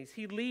families.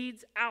 He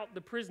leads out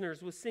the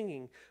prisoners with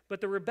singing,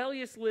 but the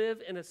rebellious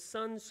live in a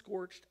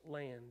sun-scorched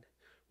land.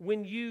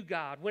 When you,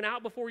 God, went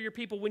out before your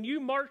people, when you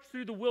marched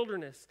through the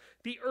wilderness,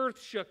 the earth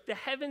shook, the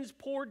heavens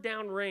poured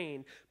down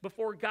rain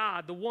before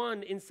God, the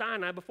one in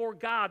Sinai, before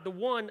God, the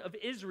one of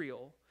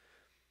Israel.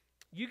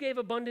 You gave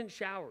abundant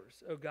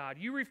showers, O God.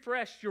 You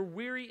refreshed your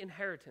weary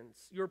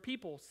inheritance. Your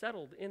people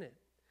settled in it.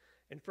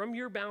 And from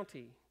your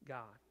bounty,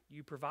 God,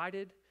 you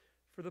provided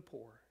for the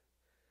poor.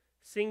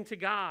 Sing to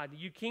God,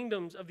 you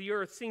kingdoms of the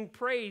earth. Sing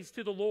praise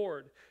to the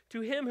Lord.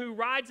 To him who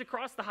rides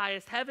across the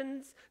highest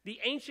heavens, the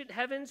ancient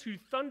heavens, who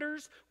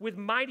thunders with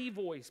mighty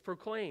voice,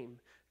 proclaim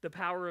the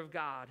power of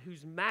God,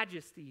 whose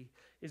majesty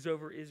is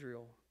over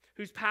Israel,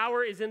 whose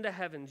power is in the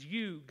heavens.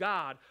 You,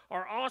 God,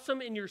 are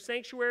awesome in your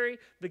sanctuary.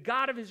 The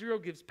God of Israel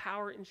gives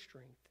power and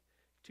strength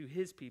to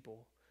his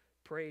people.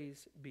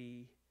 Praise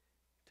be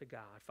to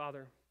God.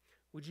 Father,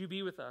 would you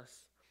be with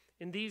us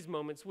in these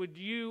moments? Would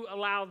you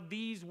allow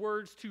these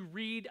words to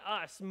read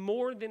us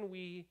more than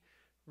we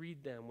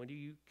read them? Would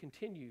you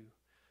continue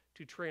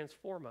to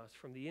transform us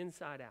from the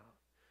inside out?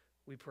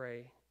 We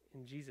pray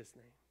in Jesus'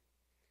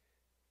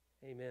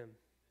 name. Amen.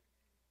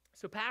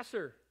 So,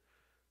 Pastor,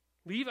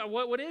 Levi,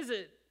 what is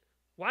it?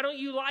 Why don't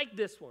you like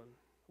this one?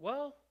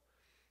 Well,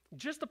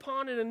 just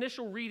upon an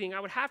initial reading, I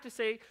would have to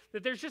say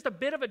that there's just a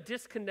bit of a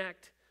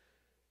disconnect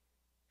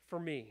for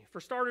me. For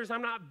starters,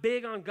 I'm not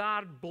big on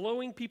God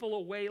blowing people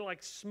away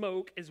like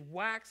smoke as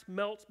wax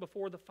melts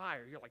before the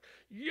fire. You're like,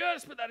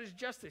 yes, but that is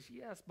justice.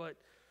 Yes, but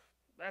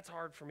that's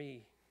hard for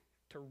me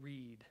to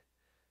read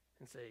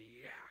and say,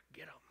 yeah,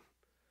 get them.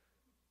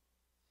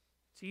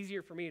 It's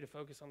easier for me to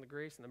focus on the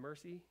grace and the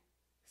mercy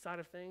side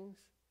of things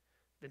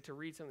than to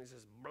read something that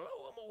says, blow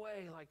them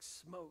away like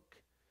smoke,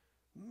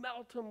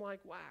 melt them like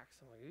wax.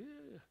 I'm like,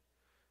 ew.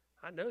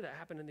 I know that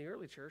happened in the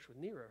early church with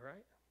Nero,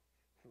 right?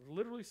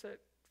 Literally set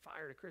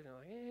fire to Christians.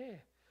 I'm like, yeah,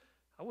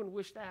 I wouldn't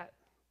wish that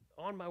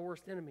on my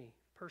worst enemy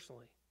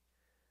personally.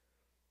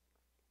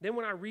 Then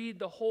when I read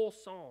the whole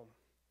psalm,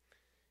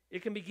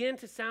 it can begin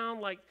to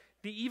sound like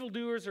the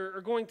evildoers are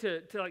going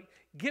to like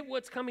get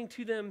what's coming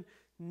to them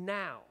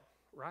now,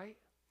 right?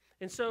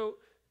 And so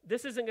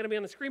this isn't going to be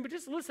on the screen, but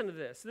just listen to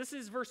this. This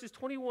is verses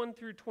 21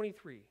 through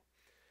 23.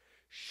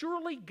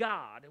 Surely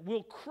God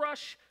will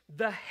crush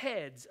the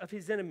heads of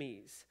his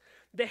enemies,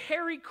 the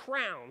hairy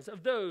crowns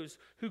of those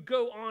who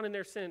go on in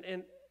their sin.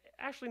 And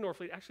Ashley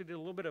Norfleet actually did a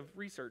little bit of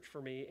research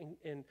for me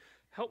and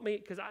helped me,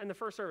 because in the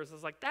first service, I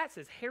was like, that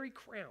says hairy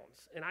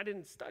crowns. And I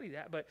didn't study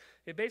that, but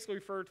it basically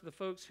referred to the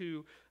folks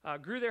who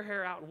grew their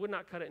hair out and would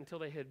not cut it until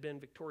they had been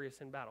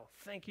victorious in battle.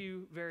 Thank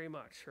you very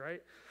much,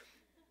 right?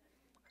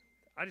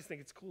 I just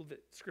think it's cool that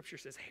Scripture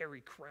says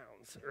hairy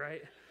crowns,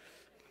 right?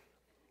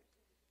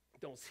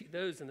 Don't see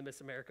those in the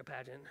Miss America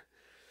pageant.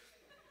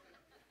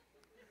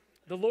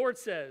 The Lord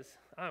says,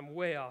 I'm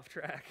way off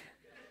track.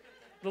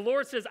 The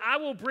Lord says, I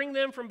will bring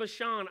them from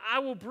Bashan. I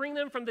will bring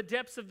them from the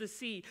depths of the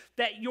sea,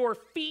 that your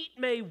feet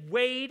may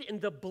wade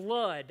in the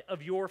blood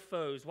of your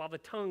foes, while the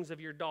tongues of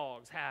your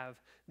dogs have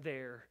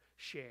their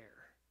share.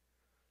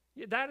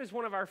 That is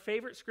one of our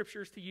favorite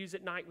scriptures to use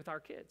at night with our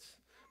kids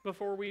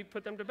before we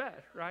put them to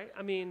bed, right?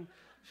 I mean,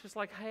 it's just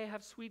like, hey,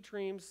 have sweet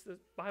dreams. The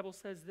Bible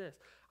says this.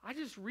 I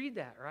just read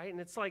that, right?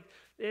 And it's like,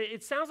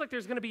 it sounds like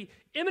there's going to be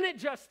imminent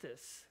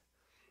justice.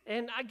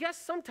 And I guess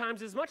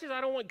sometimes, as much as I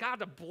don't want God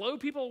to blow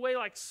people away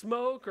like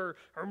smoke or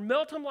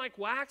melt them like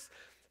wax,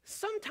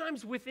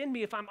 sometimes within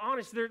me, if I'm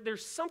honest,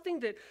 there's something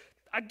that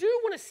I do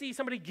want to see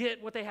somebody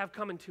get what they have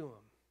coming to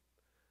them.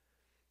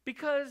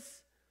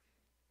 Because,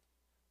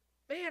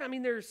 man, I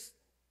mean, there's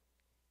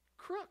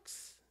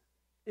crooks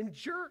and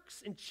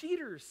jerks and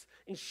cheaters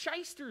and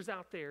shysters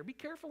out there. Be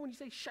careful when you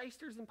say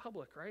shysters in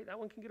public, right? That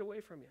one can get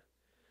away from you.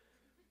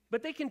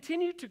 But they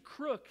continue to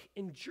crook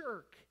and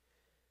jerk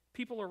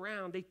people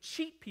around. They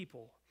cheat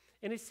people.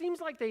 And it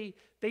seems like they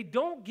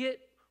don't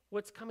get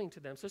what's coming to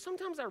them. So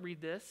sometimes I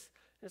read this,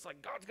 and it's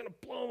like, God's going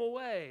to blow them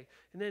away.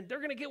 And then they're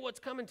going to get what's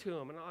coming to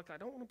them. And I'm like, I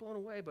don't want to blow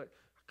them away, but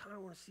I kind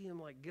of want to see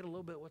them like get a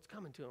little bit what's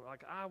coming to them.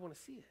 Like, I want to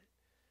see it.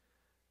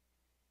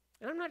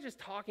 And I'm not just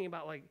talking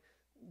about like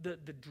the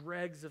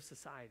dregs of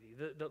society,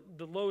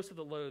 the lowest of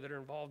the low that are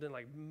involved in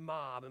like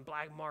mob and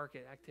black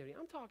market activity.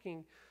 I'm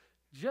talking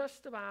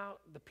just about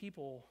the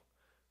people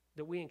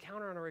that we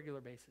encounter on a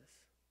regular basis.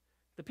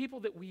 The people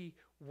that we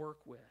work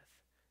with,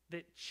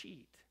 that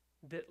cheat,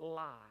 that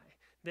lie,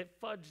 that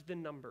fudge the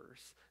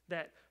numbers,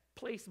 that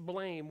place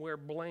blame where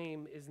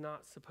blame is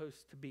not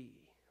supposed to be,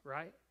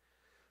 right?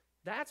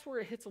 That's where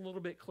it hits a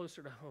little bit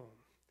closer to home.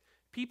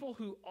 People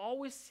who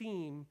always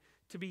seem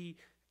to be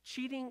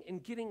cheating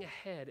and getting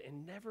ahead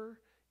and never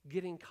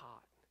getting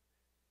caught.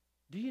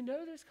 Do you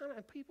know this kind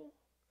of people?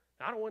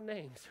 I don't want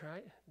names,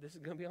 right? This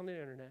is going to be on the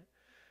internet.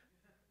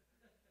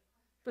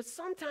 But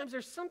sometimes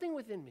there's something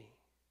within me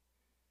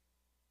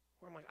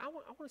where I'm like, I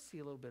want to see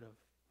a little bit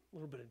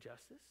of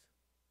justice.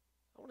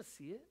 I want to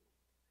see it.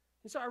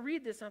 And so I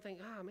read this and I think,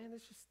 man,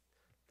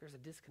 there's a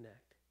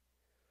disconnect.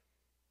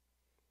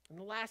 And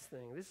the last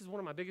thing, this is one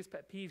of my biggest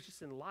pet peeves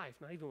just in life,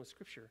 not even with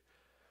Scripture.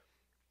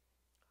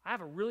 I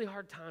have a really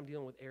hard time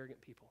dealing with arrogant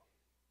people.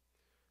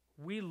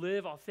 We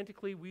live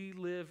authentically. We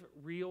live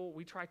real.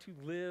 We try to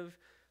live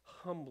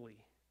humbly.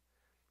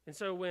 And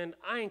so when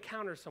I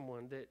encounter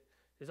someone that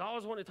is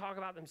always wanting to talk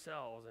about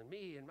themselves and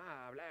me and my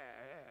blah,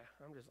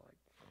 blah, I'm just like,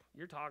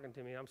 you're talking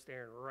to me. I'm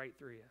staring right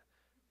through you.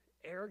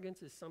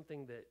 Arrogance is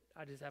something that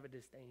I just have a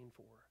disdain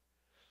for.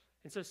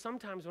 And so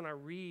sometimes when I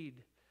read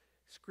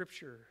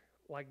Scripture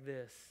like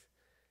this,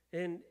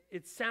 and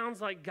it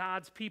sounds like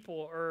God's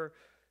people are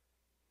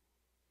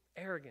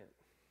arrogant.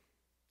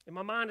 In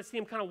my mind, I see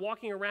them kind of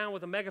walking around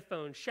with a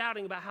megaphone,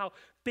 shouting about how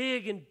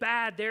big and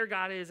bad their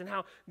God is and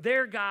how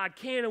their God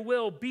can and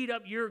will beat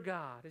up your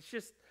God. It's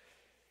just,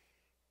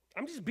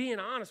 I'm just being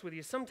honest with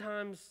you.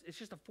 Sometimes it's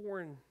just a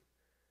foreign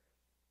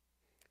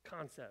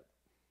concept.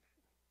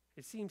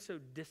 It seems so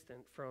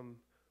distant from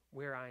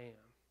where I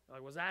am.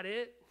 Like, was that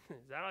it?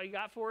 Is that all you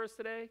got for us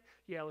today?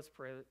 Yeah, let's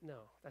pray. No,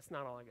 that's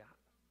not all I got.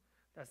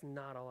 That's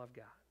not all I've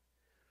got.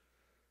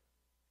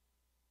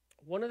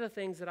 One of the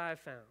things that I've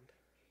found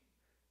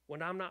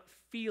when I'm not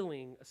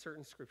feeling a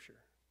certain scripture,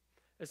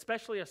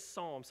 especially a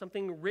psalm,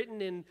 something written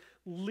in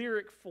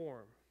lyric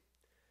form,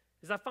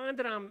 is I find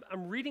that I'm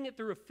reading it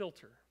through a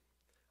filter.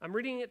 I'm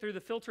reading it through the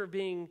filter of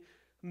being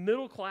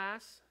middle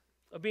class,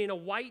 of being a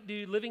white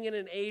dude living in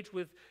an age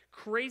with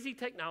crazy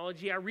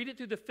technology. I read it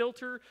through the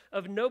filter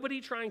of nobody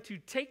trying to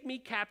take me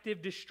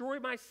captive, destroy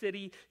my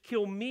city,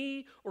 kill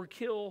me, or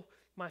kill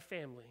my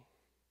family.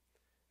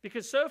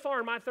 Because so far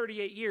in my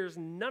 38 years,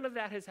 none of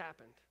that has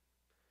happened.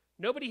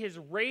 Nobody has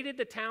raided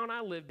the town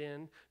I lived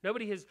in.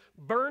 Nobody has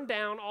burned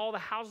down all the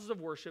houses of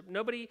worship.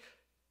 Nobody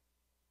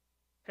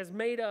has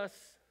made us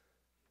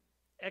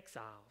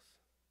exiles.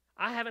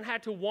 I haven't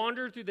had to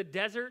wander through the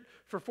desert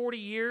for 40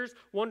 years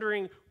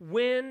wondering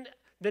when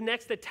the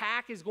next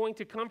attack is going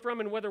to come from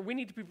and whether we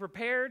need to be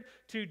prepared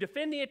to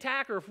defend the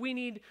attack or if we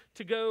need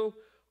to go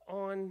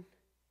on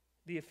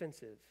the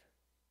offensive.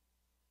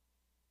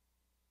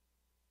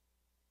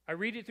 I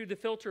read it through the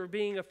filter of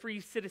being a free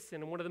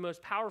citizen in one of the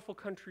most powerful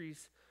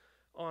countries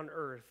on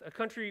earth, a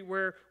country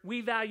where we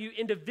value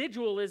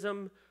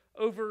individualism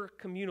over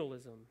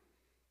communalism.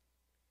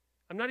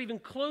 I'm not even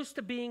close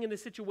to being in the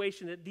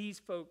situation that these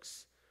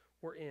folks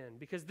were in,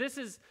 because this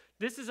is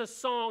a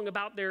song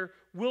about their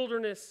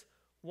wilderness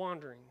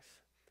wanderings.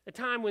 a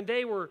time when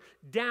they were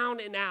down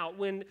and out,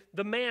 when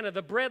the manna,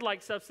 the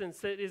bread-like substance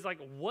that is like,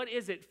 what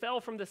is it,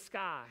 fell from the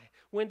sky,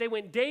 when they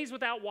went days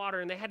without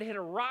water and they had to hit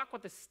a rock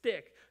with a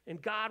stick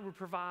and God would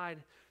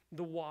provide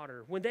the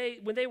water, when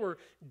they were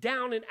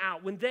down and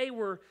out, when they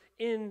were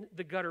in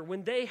the gutter,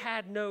 when they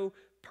had no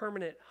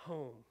permanent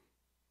home.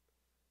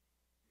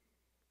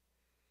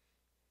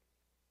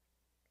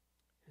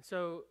 And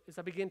so as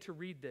I begin to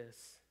read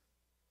this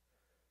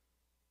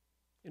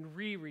and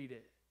reread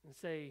it and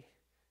say,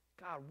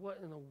 God, what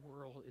in the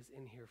world is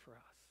in here for us?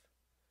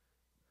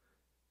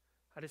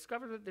 I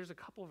discovered that there's a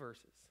couple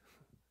verses,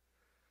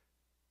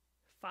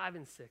 5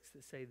 and 6,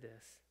 that say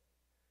this.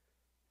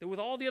 That with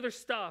all the other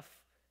stuff,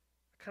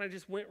 I kind of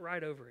just went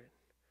right over it.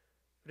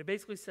 But it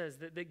basically says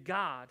that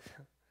God,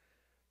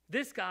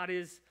 this God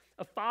is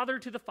a father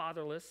to the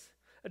fatherless,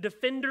 a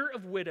defender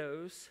of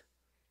widows.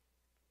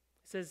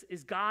 It says,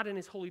 is God in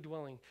his holy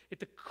dwelling. At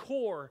the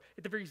core,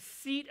 at the very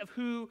seat of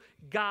who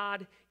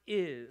God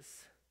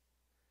is.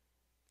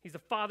 He's a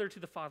father to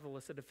the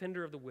fatherless, a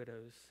defender of the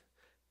widows.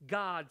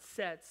 God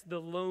sets the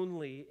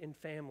lonely in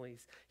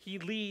families. He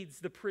leads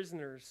the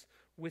prisoners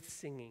with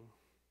singing.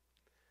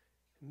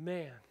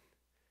 Man,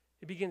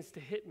 it begins to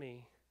hit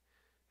me.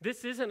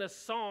 This isn't a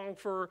song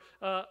for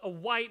a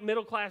white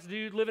middle-class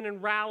dude living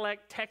in Rowlett,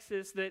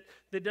 Texas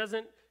that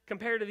doesn't,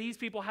 compared to these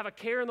people, have a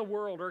care in the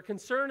world or a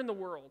concern in the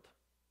world.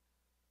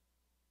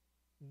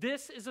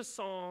 This is a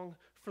song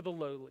for the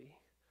lowly.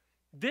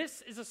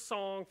 This is a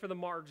song for the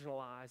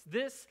marginalized.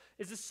 This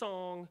is a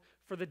song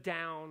for the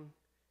down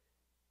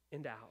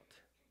and out.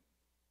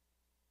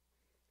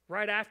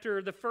 Right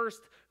after the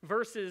first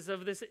verses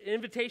of this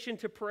invitation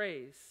to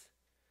praise,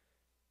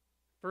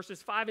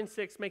 verses 5 and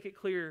 6 make it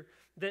clear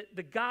that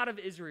the God of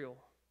Israel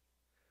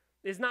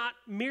is not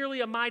merely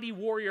a mighty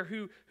warrior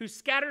who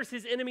scatters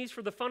his enemies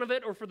for the fun of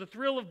it or for the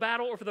thrill of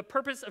battle or for the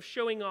purpose of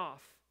showing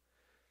off.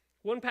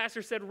 One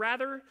pastor said,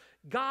 rather,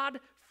 God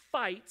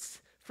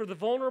fights for the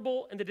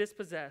vulnerable and the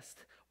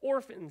dispossessed,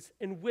 orphans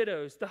and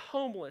widows, the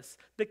homeless,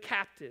 the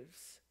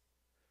captives.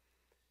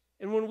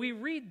 And when we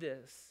read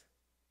this,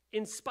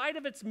 in spite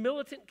of its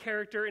militant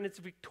character and its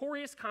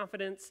victorious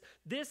confidence,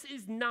 this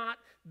is not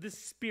the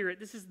spirit.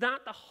 This is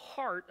not the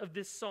heart of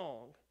this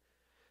song.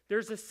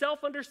 There's a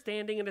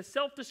self-understanding and a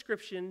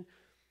self-description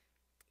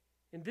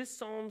in this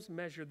psalm's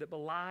measure that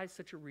belies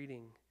such a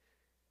reading.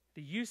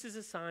 The uses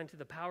assigned to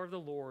the power of the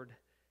Lord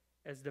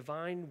as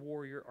divine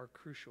warrior are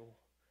crucial.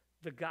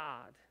 The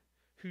God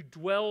who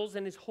dwells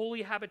in his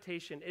holy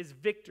habitation as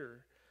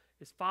victor,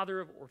 as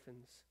father of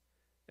orphans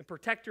and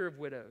protector of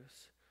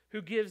widows,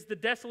 who gives the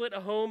desolate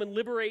a home and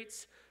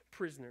liberates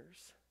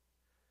prisoners.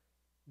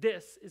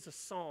 This is a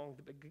song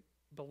that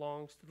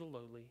belongs to the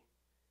lowly,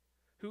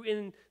 who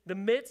in the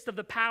midst of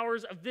the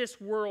powers of this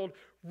world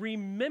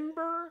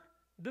remember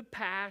the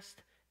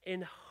past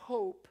and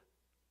hope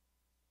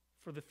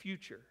for the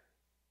future,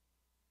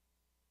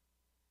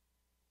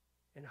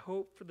 and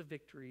hope for the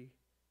victory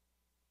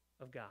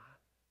of God.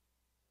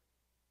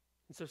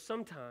 And so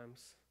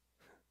sometimes,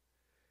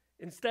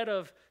 instead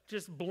of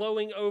just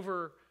blowing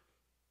over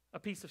a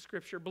piece of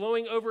scripture,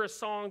 blowing over a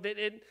song that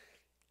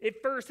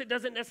at first it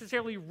doesn't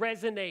necessarily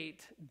resonate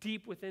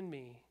deep within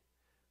me,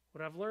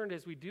 what I've learned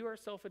is we do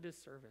ourselves a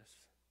disservice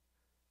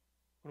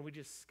when we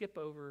just skip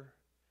over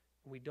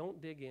and we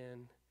don't dig in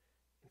and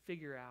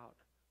figure out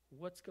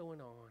what's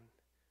going on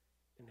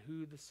and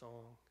who the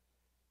song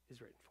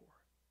is written for.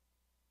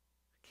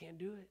 I can't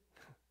do it.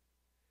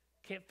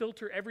 Can't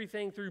filter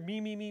everything through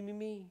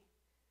me.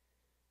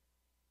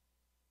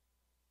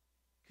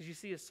 Because you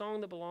see, a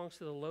song that belongs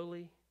to the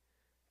lowly,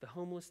 the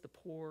homeless, the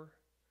poor,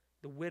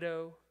 the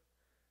widow,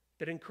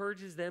 that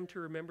encourages them to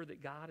remember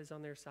that God is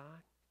on their side.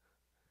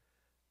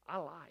 I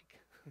like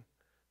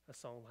a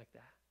song like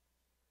that.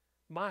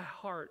 My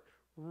heart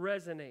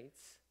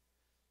resonates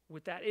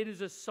with that. It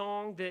is a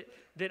song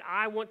that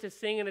I want to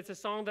sing, and it's a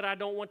song that I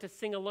don't want to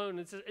sing alone.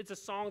 It's a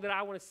song that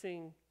I want to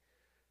sing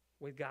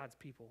with God's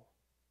people.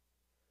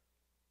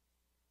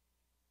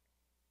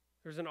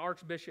 There's an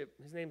archbishop,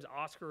 his name's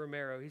Oscar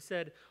Romero. He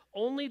said,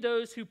 only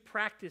those who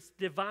practice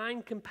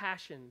divine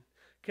compassion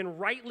can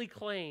rightly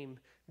claim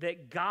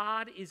that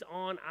God is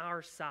on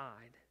our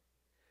side.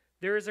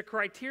 There is a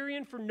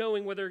criterion for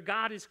knowing whether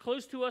God is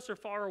close to us or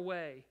far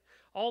away.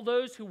 All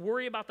those who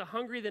worry about the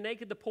hungry, the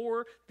naked, the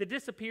poor, the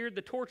disappeared,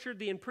 the tortured,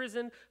 the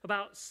imprisoned,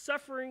 about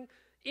suffering,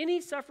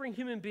 any suffering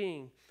human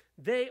being,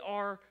 they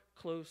are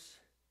close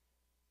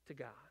to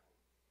God.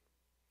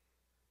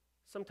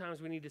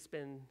 Sometimes we need to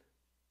spend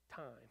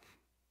time.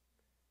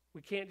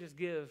 We can't just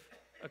give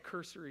a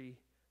cursory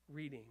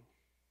reading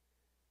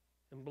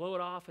and blow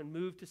it off and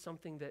move to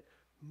something that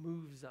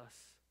moves us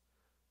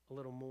a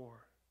little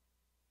more.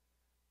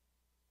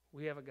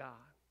 We have a God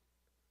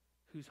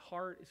whose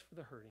heart is for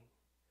the hurting,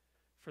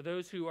 for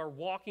those who are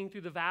walking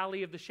through the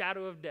valley of the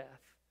shadow of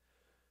death,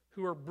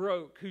 who are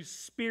broke, whose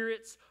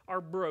spirits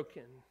are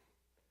broken.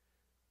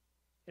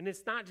 And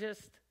it's not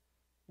just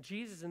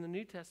Jesus in the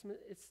New Testament,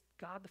 it's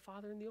God the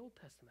Father in the Old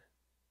Testament.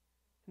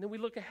 And then we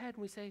look ahead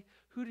and we say,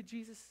 who did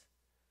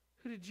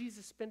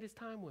Jesus spend his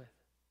time with?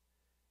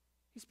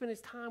 He spent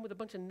his time with a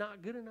bunch of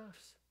not good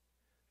enoughs.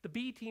 The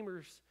B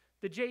teamers,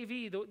 the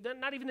JV,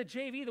 not even the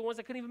JV, the ones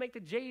that couldn't even make the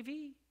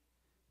JV,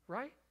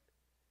 right?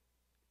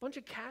 A bunch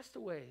of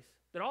castaways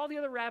that all the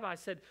other rabbis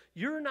said,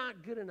 you're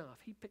not good enough.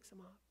 He picks them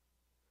up.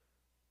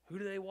 Who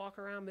do they walk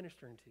around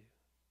ministering to?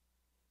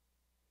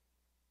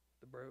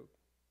 The broke,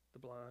 the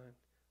blind,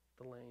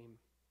 the lame,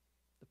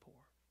 the poor.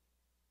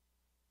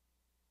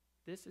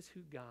 This is who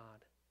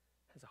God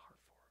has a heart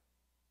for.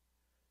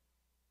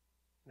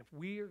 And if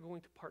we are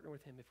going to partner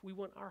with him, if we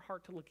want our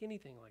heart to look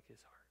anything like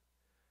his heart,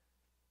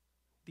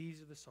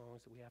 these are the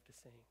songs that we have to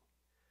sing.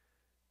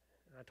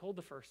 And I told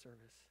the first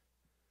service,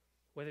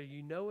 whether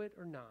you know it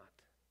or not,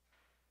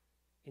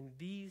 in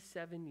these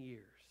 7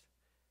 years,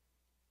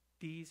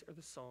 these are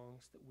the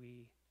songs that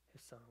we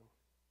have sung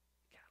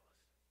at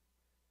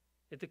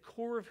Catalyst. At the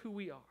core of who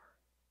we are,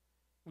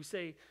 we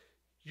say,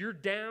 you're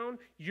down,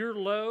 you're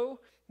low.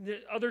 The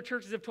other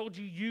churches have told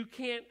you you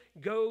can't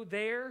go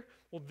there.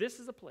 Well, this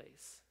is a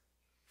place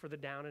for the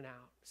down and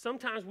out.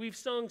 Sometimes we've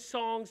sung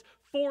songs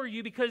for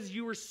you because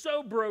you were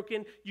so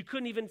broken you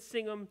couldn't even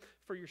sing them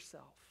for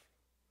yourself.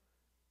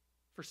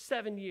 For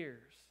 7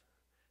 years,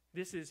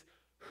 this is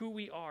who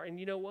we are. And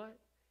you know what?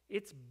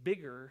 It's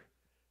bigger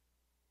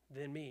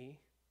than me.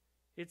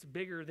 It's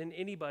bigger than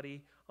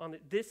anybody on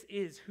it. This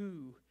is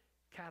who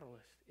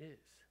Catalyst is.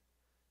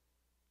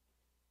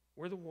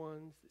 We're the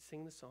ones that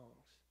sing the songs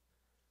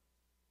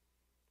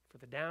for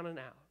the down and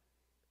out,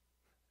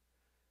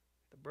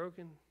 the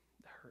broken,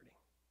 the hurting,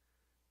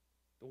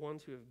 the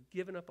ones who have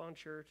given up on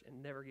church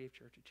and never gave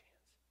church a chance.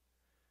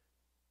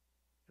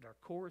 At our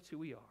core, it's who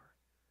we are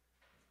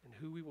and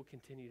who we will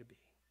continue to be.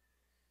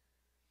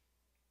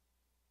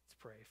 Let's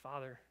pray.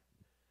 Father,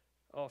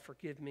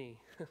 forgive me.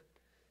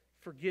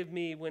 Forgive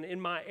me when in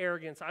my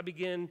arrogance I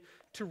begin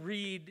to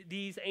read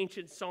these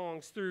ancient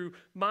songs through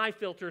my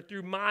filter,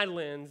 through my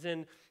lens,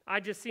 and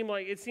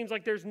it seems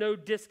like there's no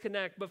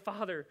disconnect. But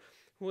Father,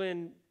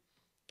 when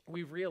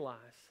we realize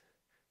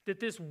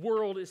that this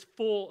world is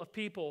full of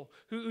people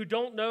who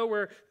don't know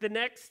where the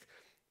next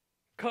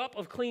cup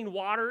of clean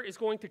water is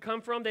going to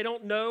come from, they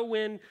don't know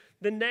when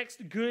the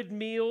next good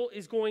meal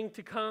is going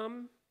to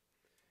come,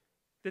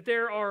 that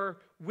there are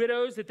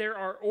widows, that there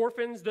are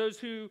orphans, those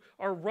who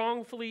are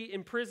wrongfully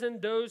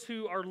imprisoned, those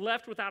who are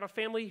left without a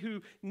family,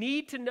 who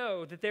need to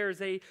know that there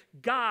is a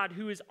God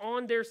who is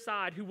on their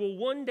side, who will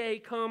one day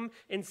come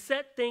and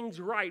set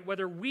things right,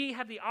 whether we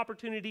have the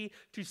opportunity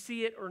to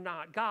see it or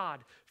not.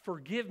 God,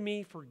 forgive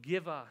me,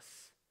 forgive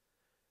us.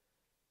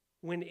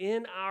 When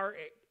in our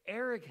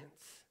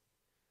arrogance,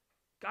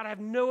 God, I have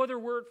no other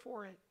word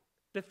for it.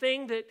 The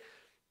thing that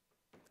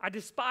I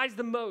despise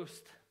the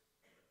most,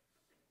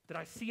 that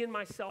I see in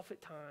myself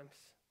at times,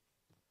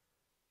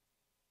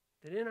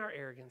 that in our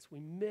arrogance we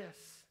miss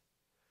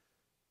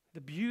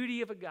the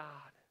beauty of a God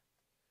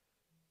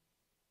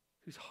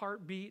whose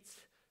heart beats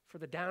for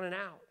the down and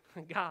out.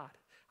 God,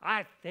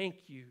 I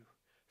thank you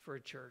for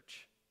a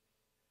church.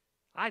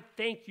 I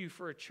thank you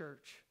for a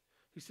church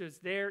who says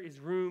there is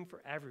room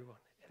for everyone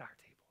at our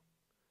table.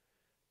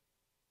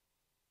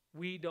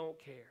 We don't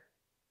care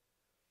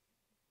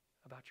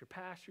about your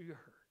past or your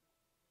hurt.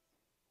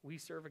 We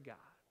serve a God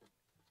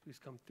who's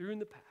come through in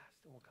the past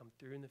and will come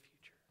through in the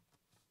future.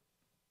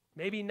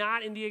 Maybe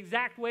not in the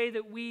exact way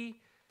that we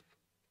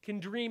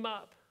can dream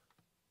up,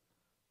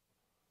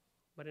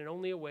 but in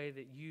only a way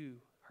that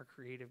you, our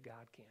creative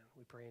God, can.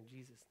 We pray in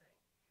Jesus'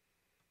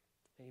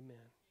 name.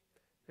 Amen.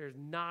 There's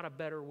not a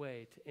better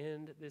way to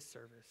end this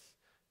service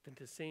than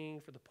to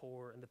sing for the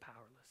poor and the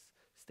powerless.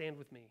 Stand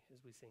with me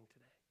as we sing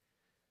today.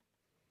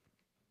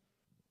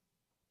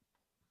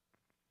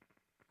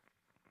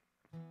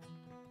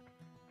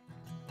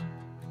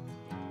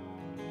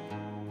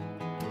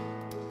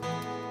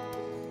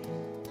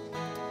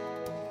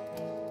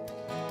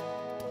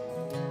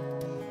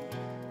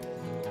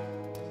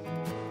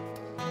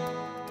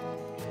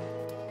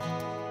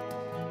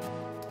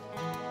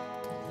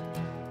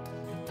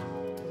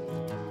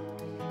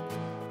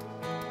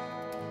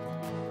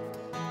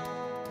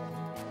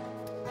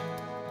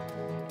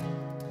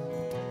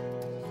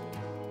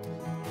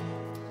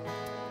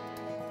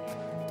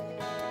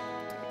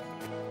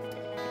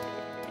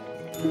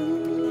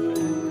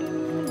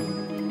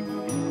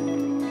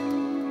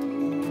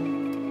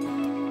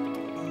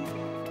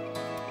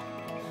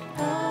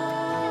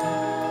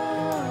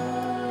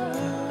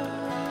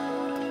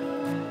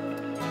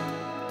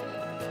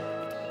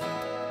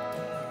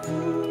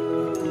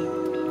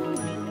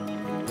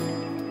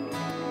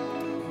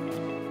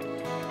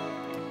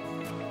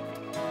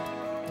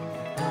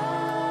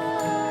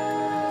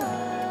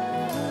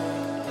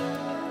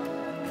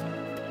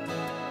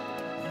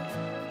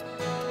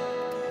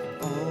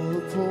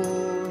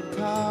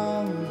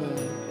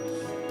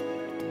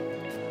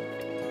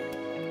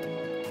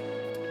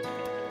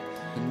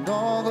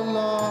 all the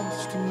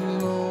lost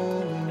and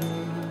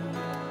lonely,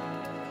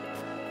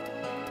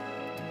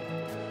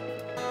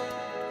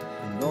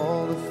 and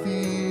all the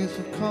thieves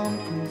who come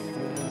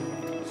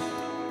confess,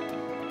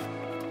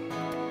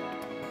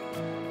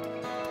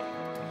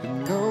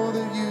 and know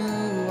that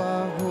you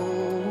are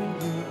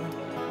holy,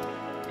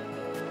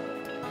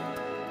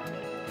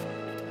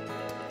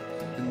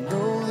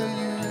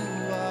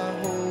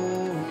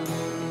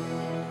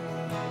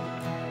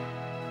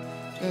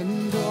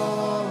 and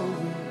all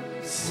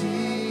will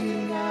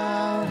sing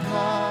out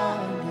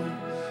hallelujah,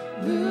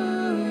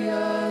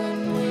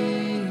 and we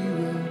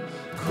will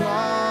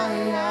cry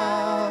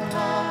out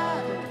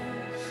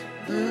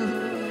hallelujah,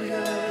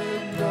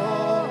 and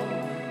all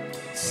will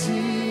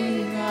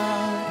sing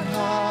out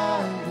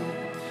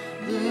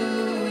hallelujah,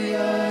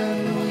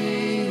 and we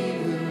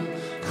will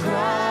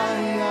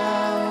cry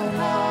out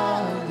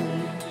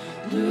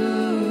hallelujah.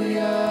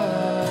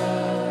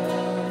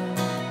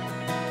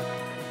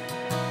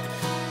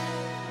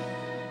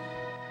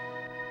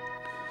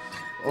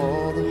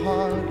 All the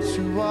hearts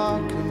who are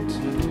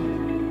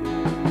content,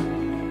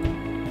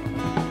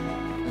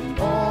 and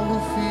all who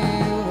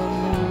feel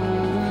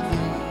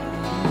unworthy,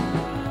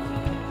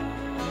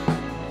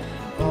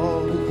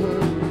 all who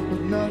hurt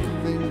with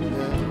nothing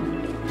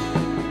left,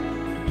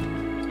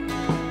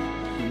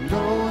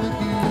 know that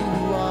you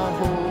are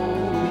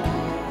holy,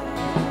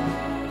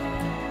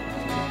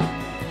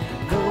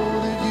 know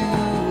that you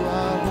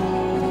are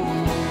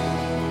holy,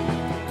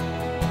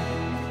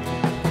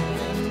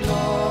 and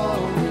all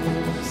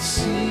will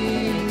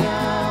sing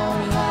out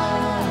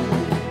loud.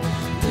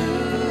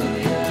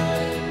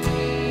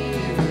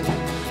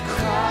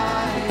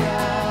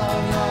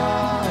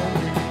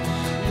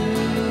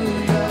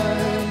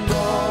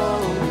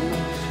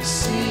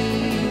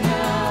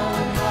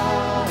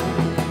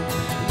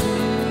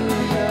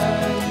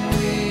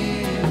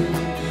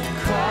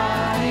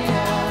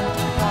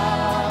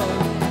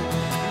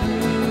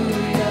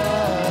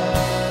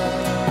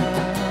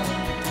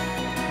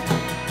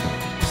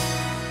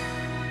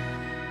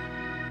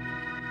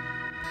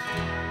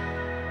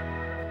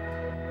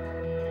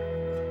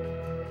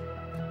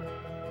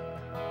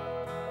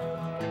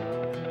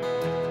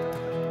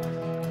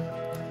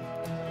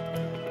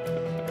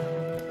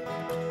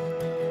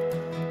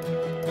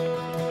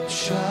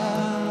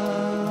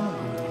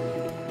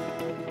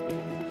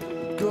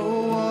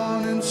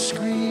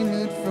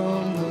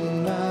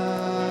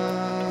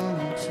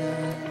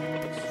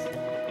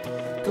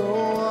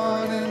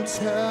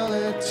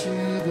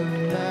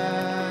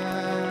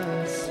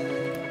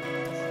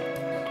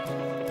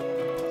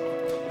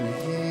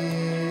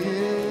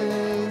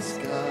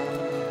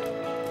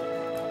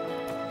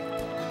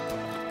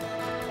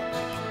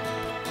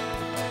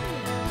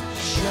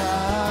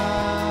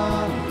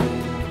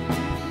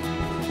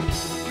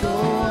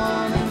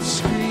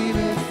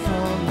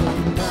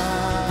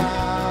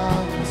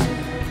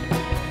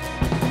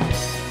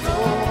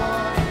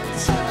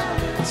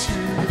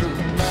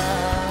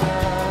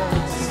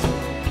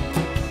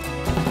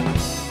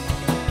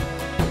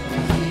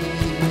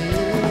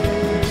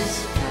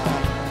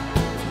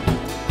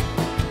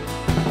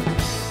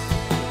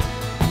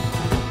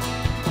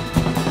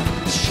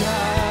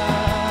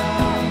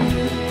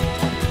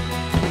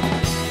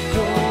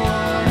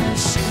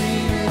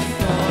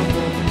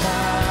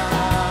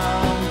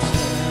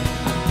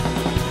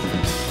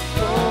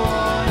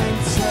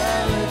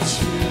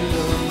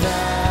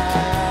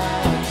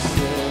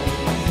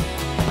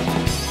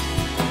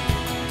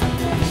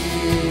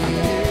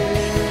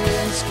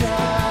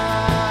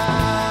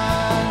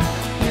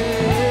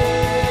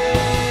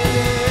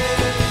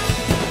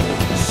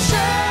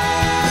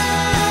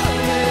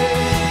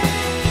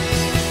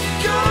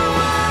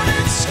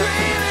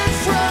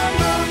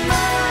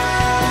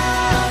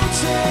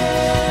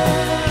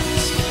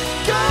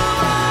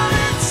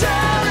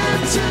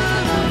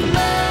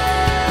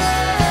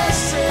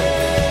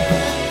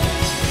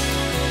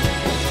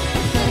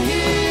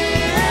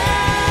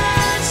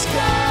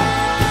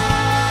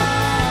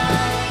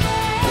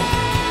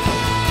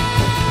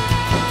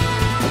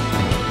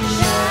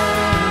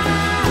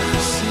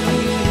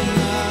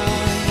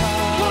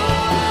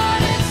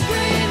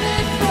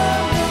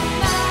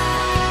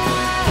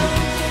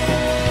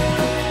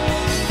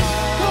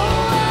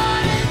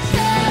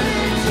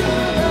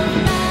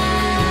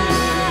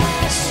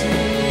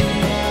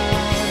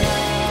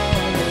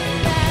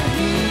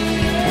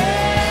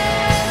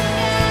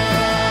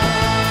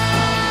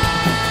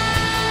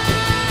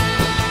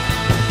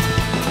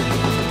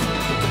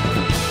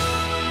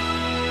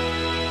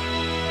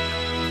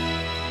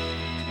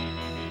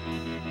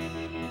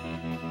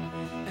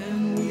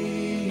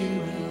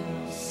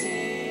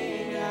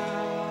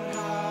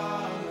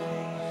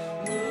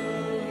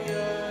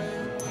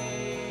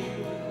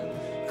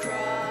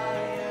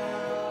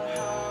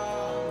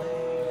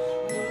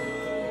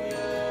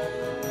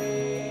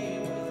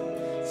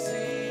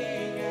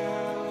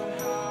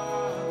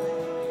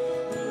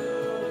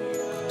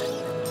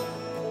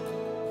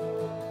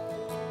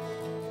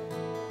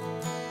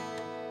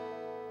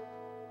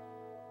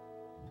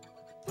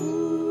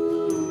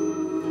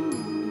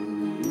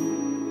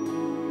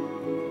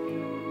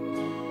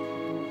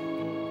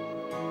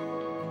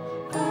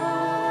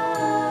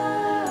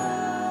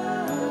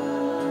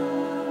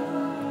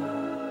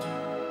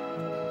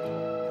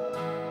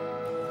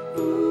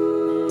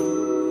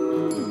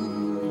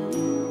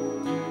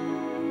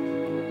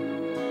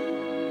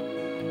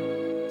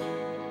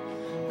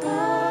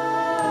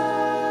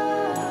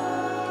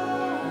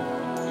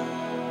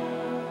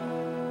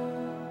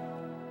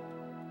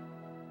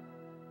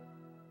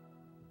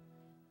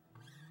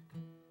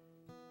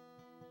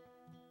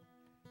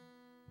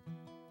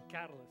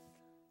 Catalyst,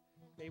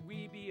 may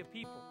we be a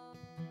people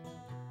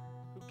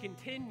who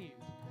continue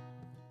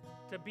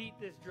to beat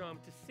this drum,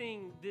 to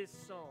sing this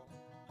song,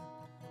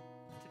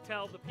 to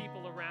tell the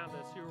people around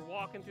us who are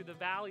walking through the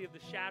valley of the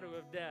shadow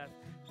of death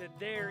that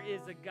there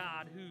is a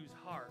God whose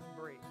heart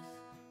breaks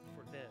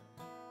for them,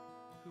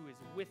 who is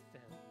with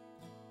them.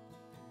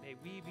 And may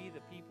we be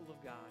the people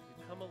of God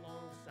who come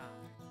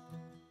alongside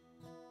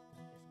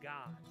as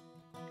God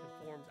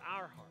conforms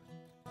our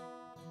heart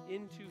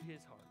into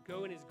his heart.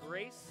 Go in his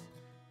grace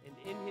and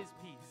in his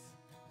peace.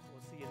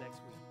 We'll see you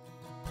next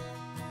week.